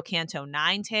Shadow Kanto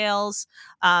Ninetales.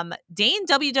 Dane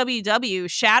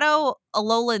WWW Shadow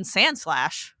Alolan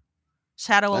Sandslash.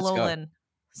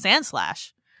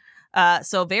 Sandslash.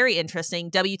 So very interesting.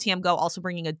 WTM Go also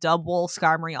bringing a double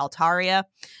Skarmory Altaria.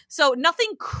 So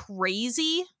nothing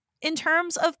crazy in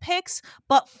terms of picks,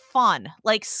 but fun,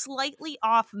 like slightly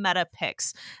off meta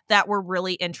picks that were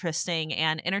really interesting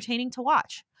and entertaining to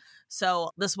watch. So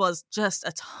this was just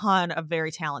a ton of very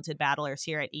talented battlers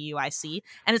here at EUIC,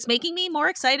 and it's making me more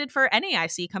excited for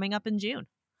NAIC coming up in June,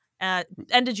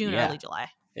 end of June, early July.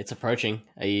 It's approaching.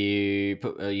 Are you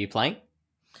playing?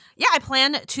 Yeah, I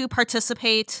plan to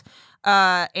participate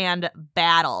and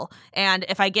battle. And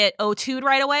if I get O2'd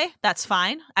right away, that's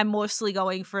fine. I'm mostly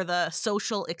going for the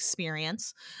social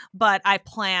experience, but I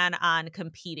plan on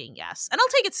competing, yes. And I'll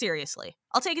take it seriously,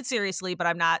 but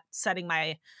I'm not setting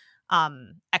my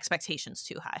expectations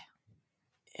too high.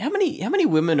 How many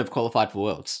women have qualified for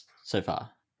Worlds so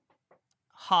far?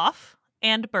 Hoff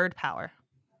and Bird Power.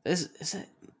 Is it?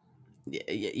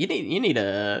 You need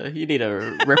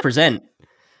to represent.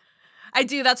 I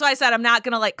do. That's why I said I'm not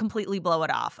going to completely blow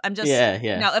it off. I'm just,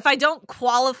 if I don't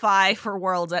qualify for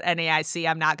Worlds at NAIC,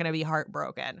 I'm not going to be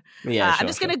heartbroken. Yeah, I'm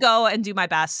just going to go and do my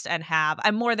best and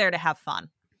I'm more there to have fun.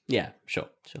 Yeah, sure.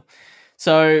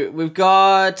 So we've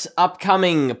got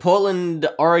upcoming Portland,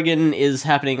 Oregon is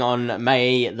happening on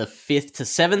May the 5th to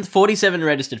 7th. 47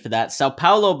 registered for that. Sao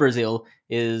Paulo, Brazil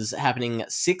is happening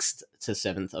 6th to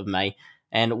 7th of May.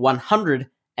 And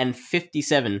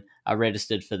 157 are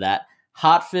registered for that.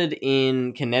 Hartford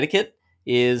in Connecticut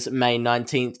is May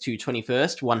 19th to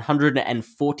 21st.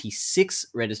 146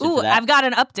 registered for that. I've got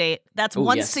an update. That's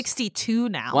 162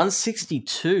 now.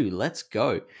 162. Let's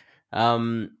go.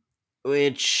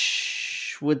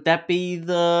 Which would that be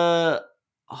the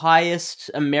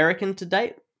highest American to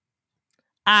date?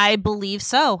 I believe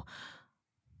so.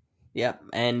 Yep.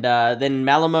 And then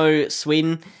Malmo,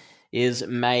 Sweden is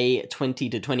May 20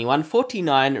 to 21.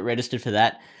 49 registered for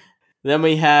that. Then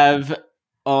we have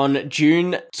on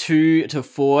June 2 to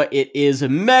 4, it is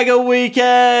Mega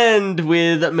Weekend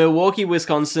with Milwaukee,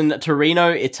 Wisconsin, Torino,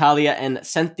 Italia, and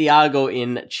Santiago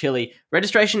in Chile.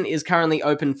 Registration is currently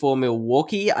open for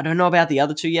Milwaukee. I don't know about the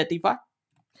other two yet, DeFi.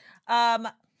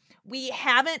 We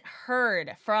haven't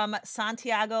heard from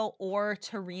Santiago or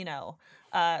Torino.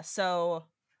 So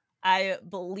I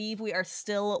believe we are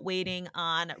still waiting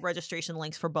on registration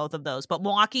links for both of those, but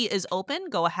Milwaukee is open.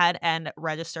 Go ahead and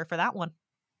register for that one.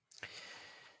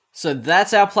 So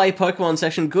that's our Play Pokemon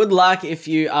section. Good luck if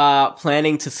you are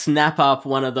planning to snap up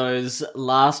one of those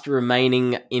last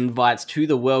remaining invites to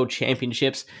the World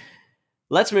Championships.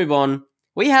 Let's move on.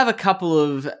 We have a couple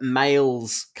of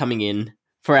mails coming in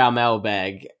for our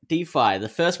mailbag. DeFi, the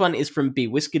first one is from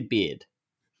Bewhiskered Beard.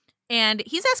 And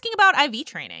he's asking about IV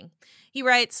training. He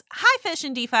writes, "Hi, Fish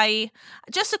and DeFi.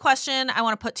 Just a question I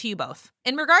want to put to you both.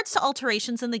 In regards to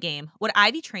alterations in the game, would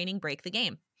IV training break the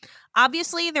game?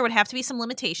 Obviously, there would have to be some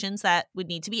limitations that would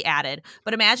need to be added,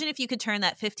 but imagine if you could turn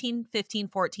that 15, 15,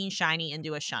 14 shiny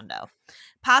into a Shundo.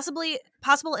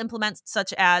 Possible implements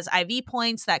such as IV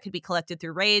points that could be collected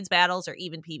through raids, battles, or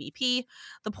even PvP.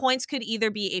 The points could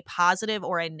either be a positive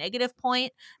or a negative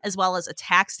point, as well as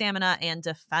attack stamina and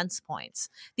defense points.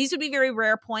 These would be very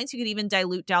rare points. You could even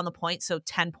dilute down the points, so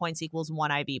 10 points equals 1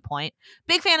 IV point.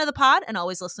 Big fan of the pod and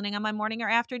always listening on my morning or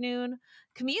afternoon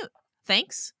commute.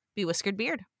 Thanks, Bewhiskered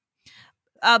Beard."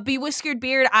 Bewhiskered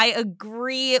Beard, I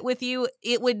agree with you.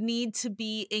 It would need to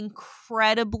be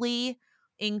incredibly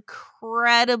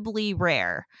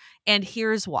rare. And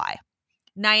here's why.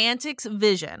 Niantic's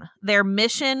vision, their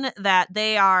mission that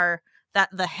the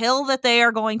hill that they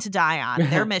are going to die on,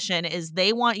 their mission is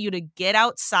they want you to get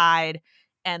outside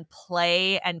and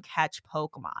play and catch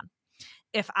Pokemon.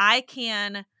 If I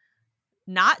can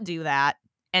not do that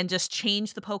and just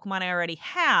change the Pokemon I already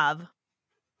have,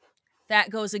 that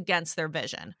goes against their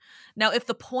vision. Now, if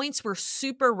the points were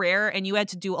super rare and you had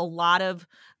to do a lot of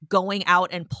going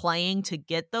out and playing to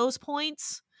get those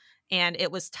points, and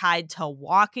it was tied to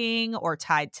walking or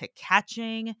tied to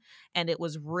catching, and it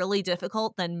was really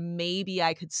difficult, then maybe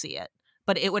I could see it.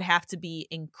 But it would have to be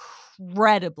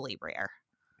incredibly rare.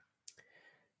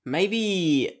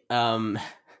 Maybe, I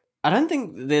don't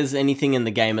think there's anything in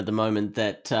the game at the moment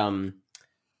that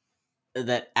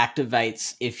that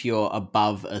activates if you're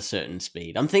above a certain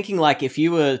speed. I'm thinking like if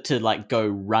you were to like go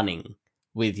running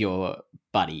with your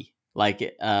buddy, like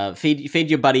feed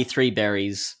your buddy 3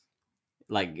 berries,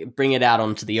 like bring it out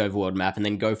onto the overworld map and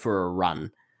then go for a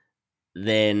run,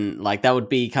 then like that would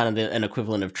be kind of an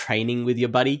equivalent of training with your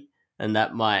buddy, and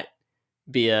that might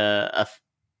be a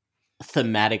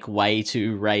thematic way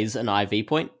to raise an IV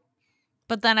point.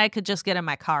 But then I could just get in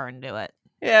my car and do it.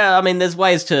 Yeah, I mean, there's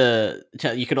ways to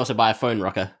you could also buy a phone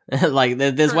rocker. Like,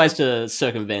 there's ways to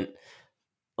circumvent,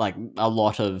 like, a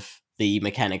lot of the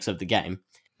mechanics of the game.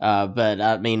 But,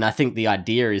 I mean, I think the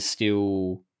idea is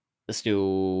still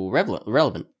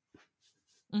relevant.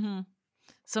 Mm-hmm.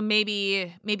 So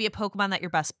maybe a Pokemon that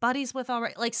you're best buddies with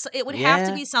already. Like, so it would have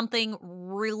to be something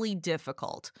really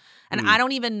difficult. And I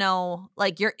don't even know,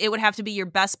 like, it would have to be your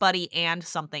best buddy and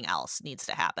something else needs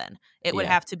to happen. It would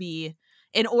have to be,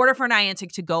 in order for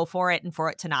Niantic to go for it and for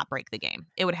it to not break the game,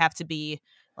 it would have to be,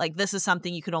 like, this is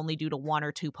something you could only do to 1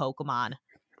 or 2 Pokemon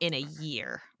in a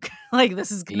year. Like, this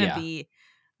is going to be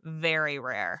very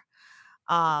rare.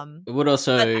 It would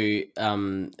also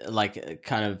like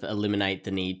kind of eliminate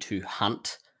the need to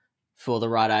hunt for the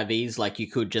right IVs. Like, you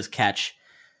could just catch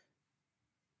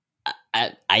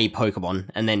a Pokemon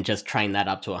and then just train that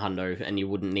up to a hundo, and you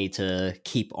wouldn't need to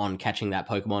keep on catching that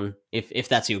Pokemon if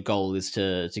that's your goal, is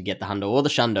to get the hundo or the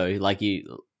shundo. Like,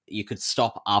 you could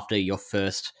stop after your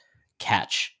first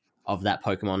catch of that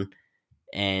Pokemon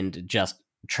and just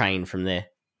train from there.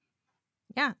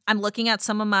 Yeah, I'm looking at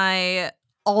some of my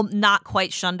all not quite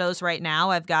Shundos right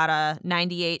now. I've got a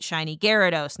 98 shiny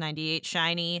Gyarados, 98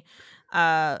 shiny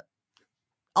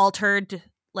altered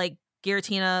like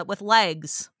Giratina with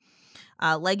legs,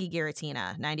 leggy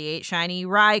Giratina, 98 shiny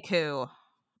Raikou,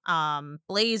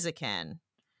 Blaziken,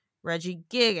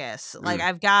 Regigigas. Like,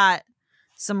 I've got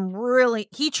some really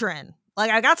Heatran. Like,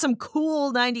 I got some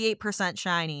cool 98%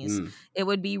 shinies. It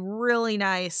would be really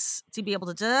nice to be able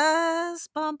to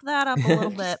just bump that up a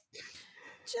little bit.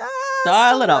 Just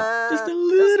dial it up just a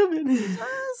little bit.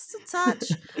 Just a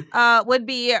touch. Would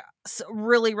be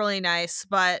really, really nice.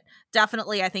 But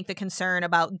definitely, I think the concern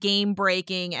about game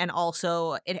breaking, and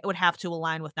also it would have to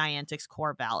align with Niantic's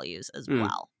core values as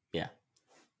well. Yeah.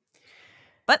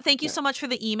 But thank you so much for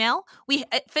the email.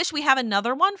 Fish, we have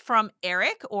another one from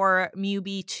Eric or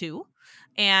Mewbie2.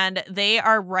 And they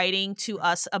are writing to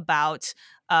us about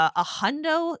a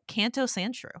Hundo Kanto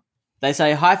Sandshrew. They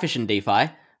say, "Hi, Fish and DeFi.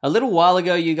 A little while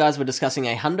ago, you guys were discussing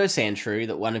a Hundo Sandshrew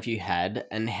that one of you had,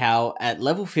 and how at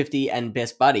level 50 and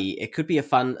Best Buddy, it could be a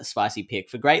fun, spicy pick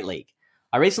for Great League.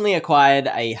 I recently acquired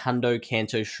a Hundo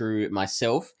Kanto Shrew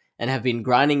myself, and have been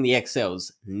grinding the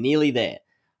XLs, nearly there.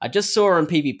 I just saw on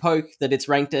PvPoke that it's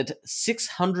ranked at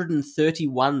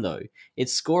 631 though.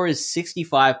 Its score is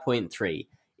 65.3.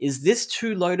 Is this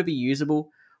too low to be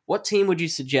usable? What team would you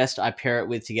suggest I pair it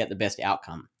with to get the best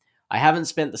outcome? I haven't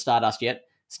spent the Stardust yet,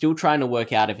 still trying to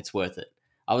work out if it's worth it.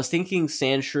 I was thinking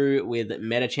Sandshrew with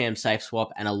Metacham Safe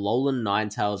Swap and a Alolan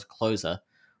Ninetales closer.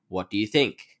 What do you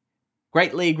think?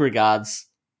 Great league regards,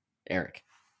 Eric.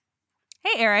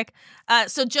 Hey, Eric.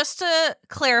 So just to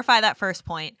clarify that first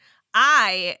point,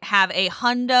 I have a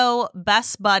Hundo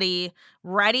best buddy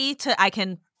ready to, I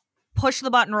can push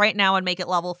the button right now and make it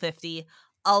level 50,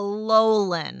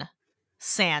 Alolan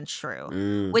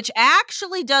Sandshrew, which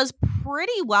actually does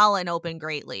pretty well in Open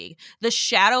Great League. The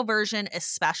Shadow version,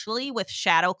 especially with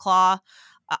Shadow Claw,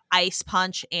 Ice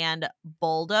Punch, and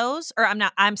Bulldoze.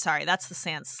 I'm sorry, that's the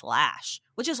Sand Slash,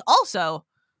 which is also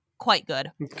quite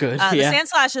good. Good, The yeah. Sand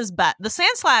Slash is the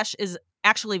Sand Slash is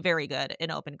actually very good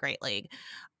in Open Great League.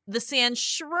 The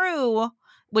Sandshrew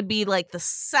would be like the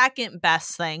second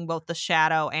best thing, both the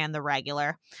Shadow and the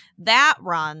regular. That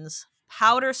runs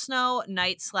Powder Snow,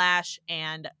 Night Slash,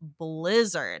 and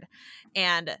Blizzard.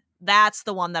 And that's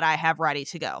the one that I have ready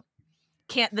to go.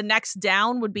 The next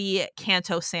down would be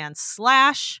Kanto Sand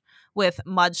Slash with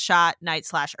Mud Shot, Night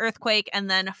Slash, Earthquake. And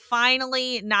then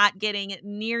finally, not getting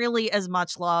nearly as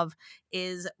much love,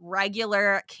 is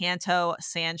regular Kanto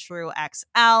Sandshrew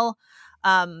XL.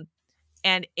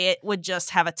 And it would just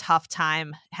have a tough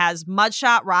time. Has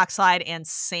Mudshot, Rock Slide, and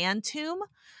Sand Tomb.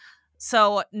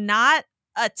 So not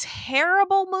a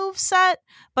terrible move set,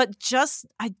 but just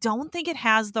I don't think it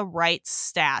has the right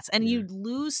stats. And you'd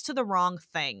lose to the wrong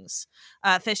things.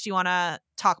 Fish, do you want to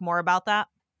talk more about that?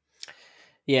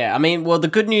 Yeah, I mean, well, the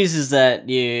good news is that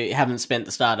you haven't spent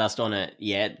the Stardust on it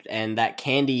yet, and that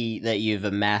candy that you've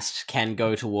amassed can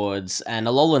go towards an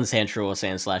Alolan Sandshrew or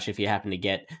Sandslash if you happen to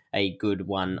get a good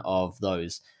one of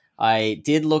those. I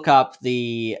did look up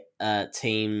the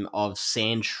team of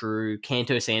Sandshrew,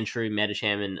 Kanto Sandshrew,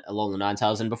 Metacham, and Alolan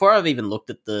Ninetales, and before I've even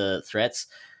looked at the threats,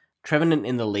 Trevenant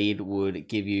in the lead would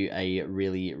give you a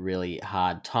really, really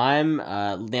hard time.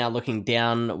 Now looking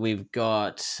down, we've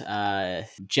got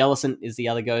Jellicent is the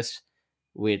other ghost,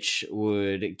 which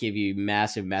would give you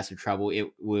massive, massive trouble. It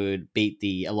would beat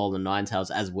the Alolan Ninetales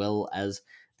as well as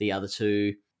the other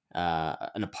two.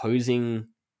 An opposing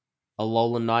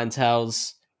Alolan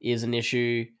Ninetales is an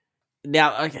issue.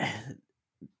 Now, okay,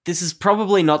 this is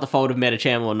probably not the fault of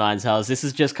Metacham or Ninetales. This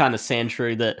is just kind of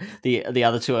Sandshrew that the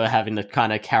other two are having to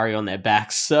kind of carry on their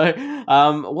backs. So,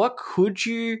 what could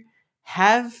you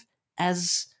have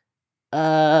as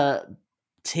a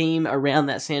team around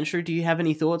that Sandshrew? Do you have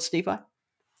any thoughts, Stevie?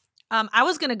 I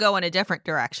was going to go in a different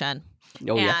direction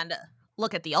and yeah.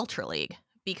 look at the Ultra League,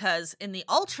 because in the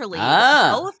Ultra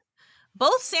League,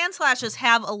 both Sand Slashes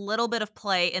have a little bit of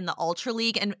play in the Ultra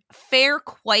League and fare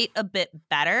quite a bit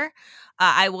better.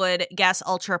 I would guess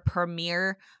Ultra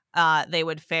Premier, they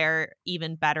would fare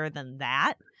even better than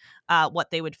that, what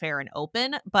they would fare in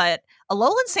Open. But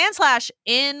Alolan Sandslash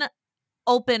in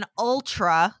Open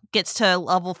Ultra gets to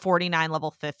level 49,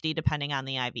 level 50, depending on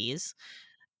the IVs.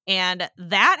 And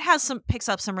that picks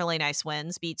up some really nice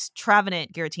wins, beats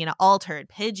Trevenant, Giratina Altered,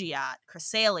 Pidgeot,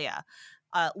 Cresselia.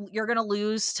 You're going to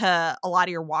lose to a lot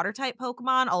of your water-type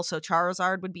Pokemon. Also,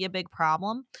 Charizard would be a big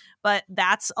problem, but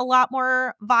that's a lot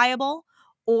more viable.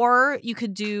 Or you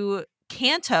could do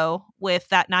Kanto with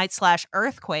that Night Slash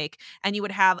Earthquake, and you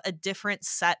would have a different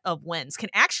set of wins. Can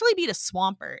actually beat a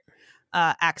Swampert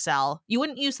XL. You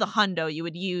wouldn't use the Hundo. You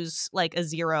would use like a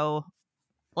 0,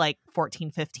 like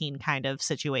 14-15 kind of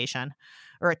situation.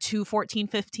 Or a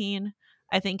 2-14-15,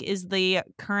 I think, is the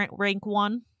current rank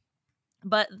 1.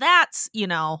 But that's,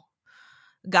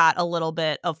 got a little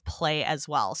bit of play as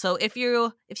well. So if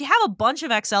you have a bunch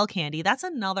of XL candy, that's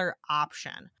another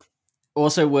option.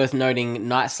 Also worth noting,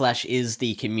 Night Slash is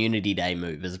the Community Day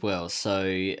move as well. So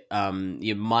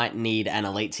you might need an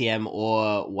Elite TM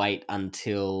or wait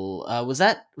until was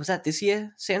that this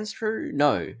year? Sandshrew?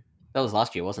 No, that was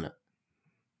last year, wasn't it?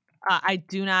 I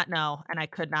do not know, and I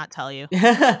could not tell you.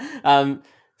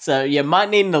 So you might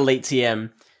need an Elite TM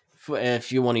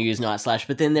if you want to use Night Slash,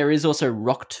 but then there is also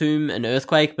Rock Tomb and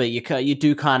Earthquake, but you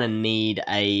do kind of need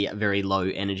a very low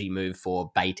energy move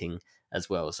for baiting as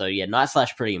well. So yeah, Night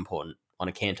Slash pretty important on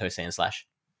a Kanto Sandslash.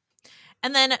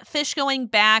 And then Fish, going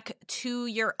back to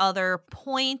your other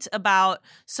point about,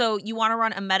 so you want to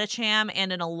run a Metacham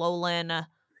and an Alolan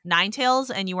Ninetales,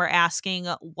 and you were asking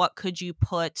what could you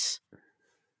put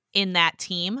in that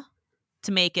team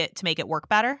to make it work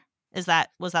better? Was that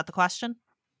the question?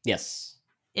 Yes.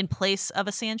 In place of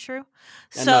a Sandshrew?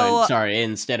 No, sorry,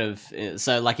 instead of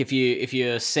so like if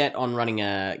you're set on running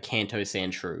a Kanto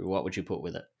Sandshrew, what would you put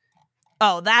with it?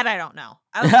 Oh, that I don't know.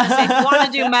 I was going to say, if you want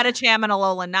to do Metacham and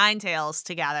Alolan Ninetales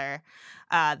together,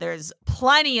 there's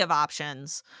plenty of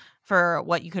options for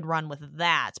what you could run with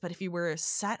that. But if you were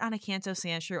set on a Kanto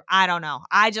Sandshrew, I don't know.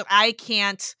 I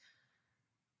can't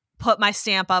put my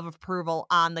stamp of approval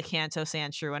on the Kanto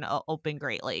Sandshrew in Open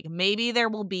Great League. Maybe there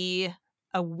will be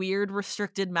a weird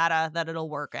restricted meta that it'll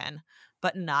work in,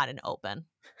 but not in Open.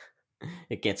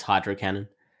 It gets Hydro Cannon.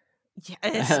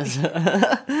 Yes.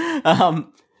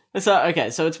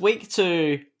 So it's weak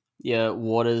to your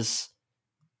waters,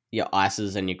 your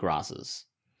ices, and your grasses.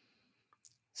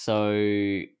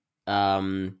 So,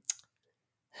 dragon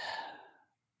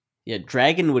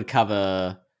would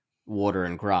cover water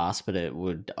and grass, but it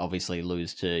would obviously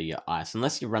lose to your ice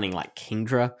unless you're running like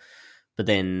Kingdra, but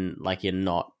then like you're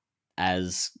not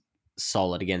as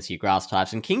solid against your grass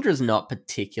types, and Kingdra's not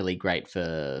particularly great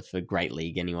for Great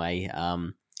League anyway.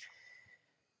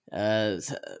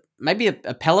 Maybe a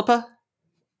Pelipper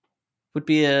would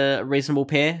be a reasonable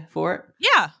pair for it.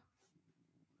 Yeah.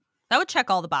 That would check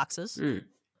all the boxes.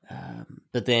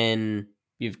 But then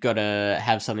you've got to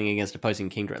have something against opposing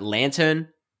Kingdra. Lantern.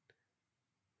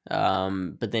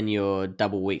 But then you're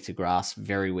double weak to grass,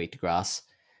 very weak to grass.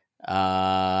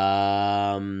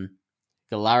 Galarian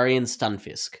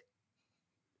Stunfisk.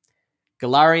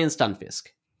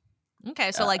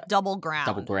 Okay, so like double ground.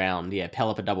 Double ground, yeah.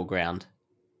 Pelipper double ground.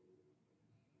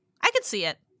 I could see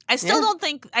it. I still don't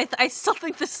think I still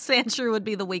think the Sandshrew would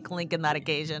be the weak link in that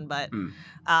occasion, but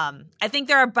I think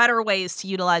there are better ways to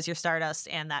utilize your Stardust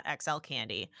and that XL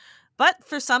candy. But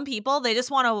for some people, they just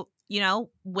want to,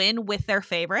 win with their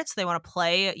favorites. They want to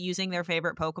play using their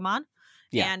favorite Pokemon.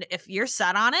 Yeah. And if you're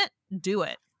set on it, do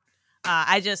it.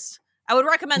 I would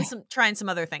recommend trying some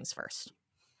other things first.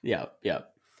 Yeah.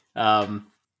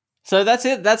 So that's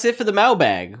it. That's it for the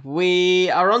mailbag. We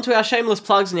are on to our shameless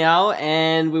plugs now,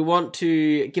 and we want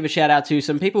to give a shout out to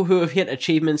some people who have hit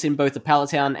achievements in both the Pallet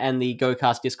Town and the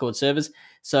GoCast Discord servers.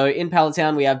 So in Pallet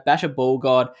Town, we have Basher Ball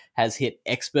God has hit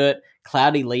Expert,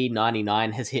 Cloudy Lee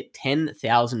 99 has hit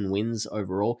 10,000 wins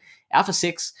overall, Alpha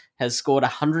 6 has scored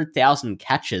 100,000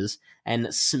 catches, and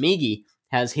Smeagy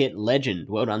has hit Legend.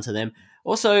 Well done to them.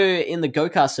 Also, in the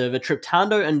GoCast server,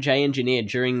 Triptando and J Engineer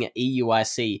during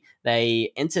EUIC,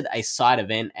 they entered a side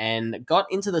event and got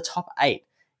into the top 8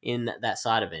 in that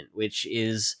side event, which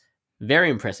is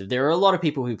very impressive. There are a lot of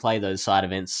people who play those side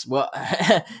events. Well,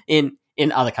 in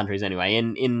other countries anyway.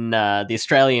 In the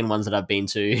Australian ones that I've been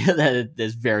to,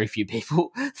 there's very few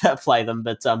people that play them.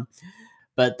 But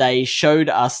they showed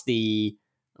us the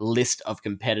list of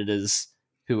competitors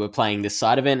who were playing this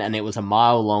side event, and it was a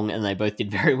mile long, and they both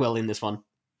did very well in this one.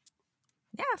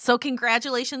 Yeah, so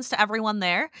congratulations to everyone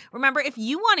there. Remember, if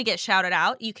you want to get shouted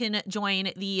out, you can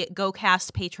join the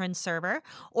GoCast patron server,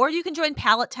 or you can join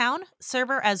Pallet Town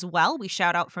server as well. We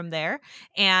shout out from there,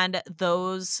 and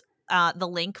those the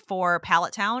link for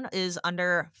Pallet Town is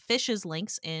under Fish's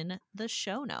links in the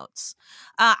show notes.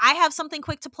 I have something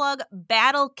quick to plug.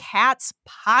 Battle Cats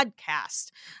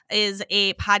Podcast is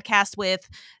a podcast with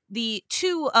the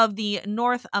two of the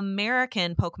North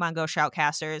American Pokemon Go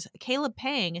shoutcasters, Caleb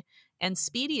Pang and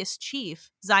Speediest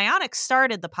Chief. Zionic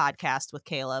started the podcast with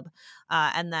Caleb,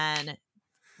 and then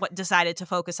decided to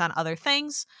focus on other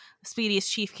things.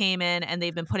 Speediest Chief came in, and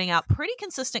they've been putting out pretty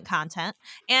consistent content,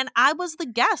 and I was the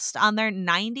guest on their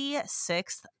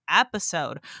 96th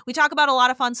episode. We talk about a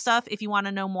lot of fun stuff. If you want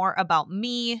to know more about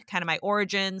me, kind of my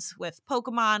origins with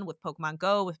Pokemon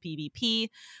Go, with PvP,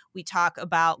 we talk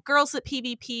about girls at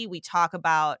PvP, we talk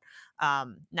about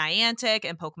Niantic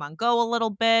and Pokemon Go a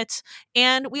little bit,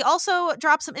 and we also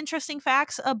drop some interesting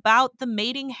facts about the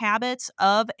mating habits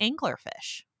of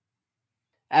anglerfish.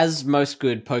 As most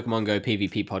good Pokemon Go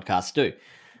PvP podcasts do.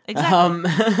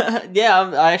 Exactly.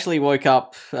 I actually woke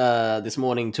up this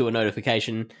morning to a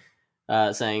notification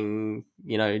saying,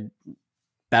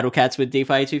 Battle Cats with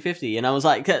DeFi 250. And I was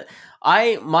like,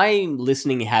 my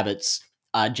listening habits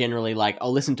are generally like,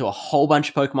 I'll listen to a whole bunch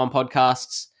of Pokemon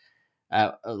podcasts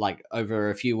like over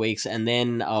a few weeks, and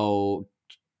then I'll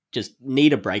just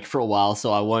need a break for a while,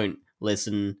 so I won't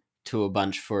listen to a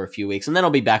bunch for a few weeks, and then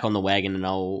I'll be back on the wagon and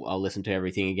I'll listen to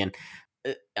everything again.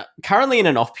 Currently in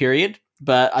an off period,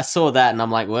 but I saw that and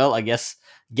I'm like, well, I guess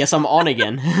I'm on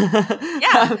again.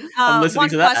 Yeah. I'm listening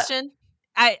to that. Question.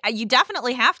 You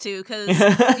definitely have to, because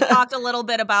we talked a little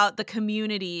bit about the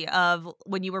community of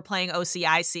when you were playing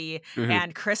OCIC,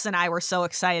 and Chris and I were so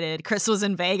excited. Chris was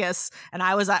in Vegas and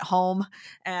I was at home,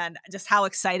 and just how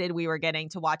excited we were getting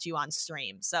to watch you on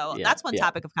stream. So that's one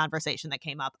topic of conversation that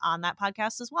came up on that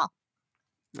podcast as well.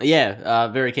 Yeah,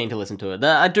 very keen to listen to it.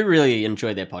 I do really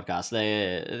enjoy their podcast.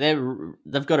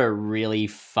 They've got a really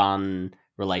fun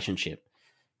relationship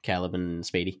Caleb and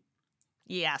Speedy.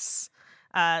 Yes.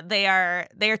 They are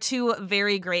two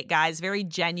very great guys, very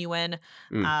genuine,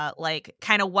 like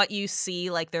kind of what you see,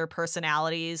 like their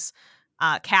personalities.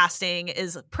 Casting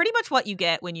is pretty much what you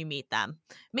get when you meet them.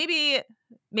 Maybe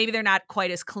they're not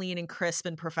quite as clean and crisp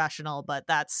and professional, but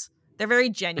they're very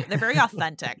genuine. They're very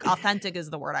authentic. Authentic is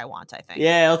the word I want, I think.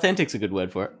 Yeah, authentic's a good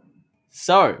word for it.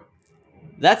 So,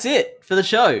 that's it for the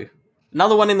show.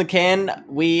 Another one in the can.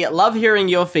 We love hearing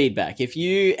your feedback. If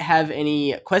you have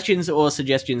any questions or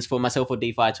suggestions for myself or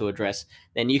DeFi to address,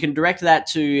 then you can direct that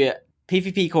to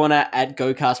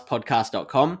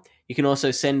pvpcorner@gocastpodcast.com. You can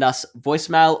also send us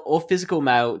voicemail or physical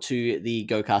mail to the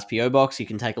GoCast PO Box. You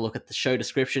can take a look at the show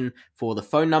description for the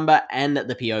phone number and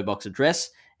the PO Box address.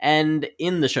 And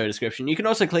in the show description, you can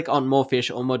also click on More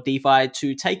Fish or More DeFi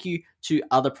to take you to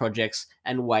other projects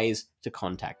and ways to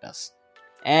contact us.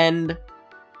 And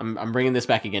I'm bringing this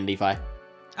back again, DeFi.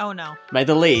 Oh, no. May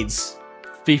the leads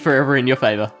be forever in your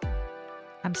favor.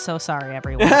 I'm so sorry,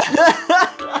 everyone.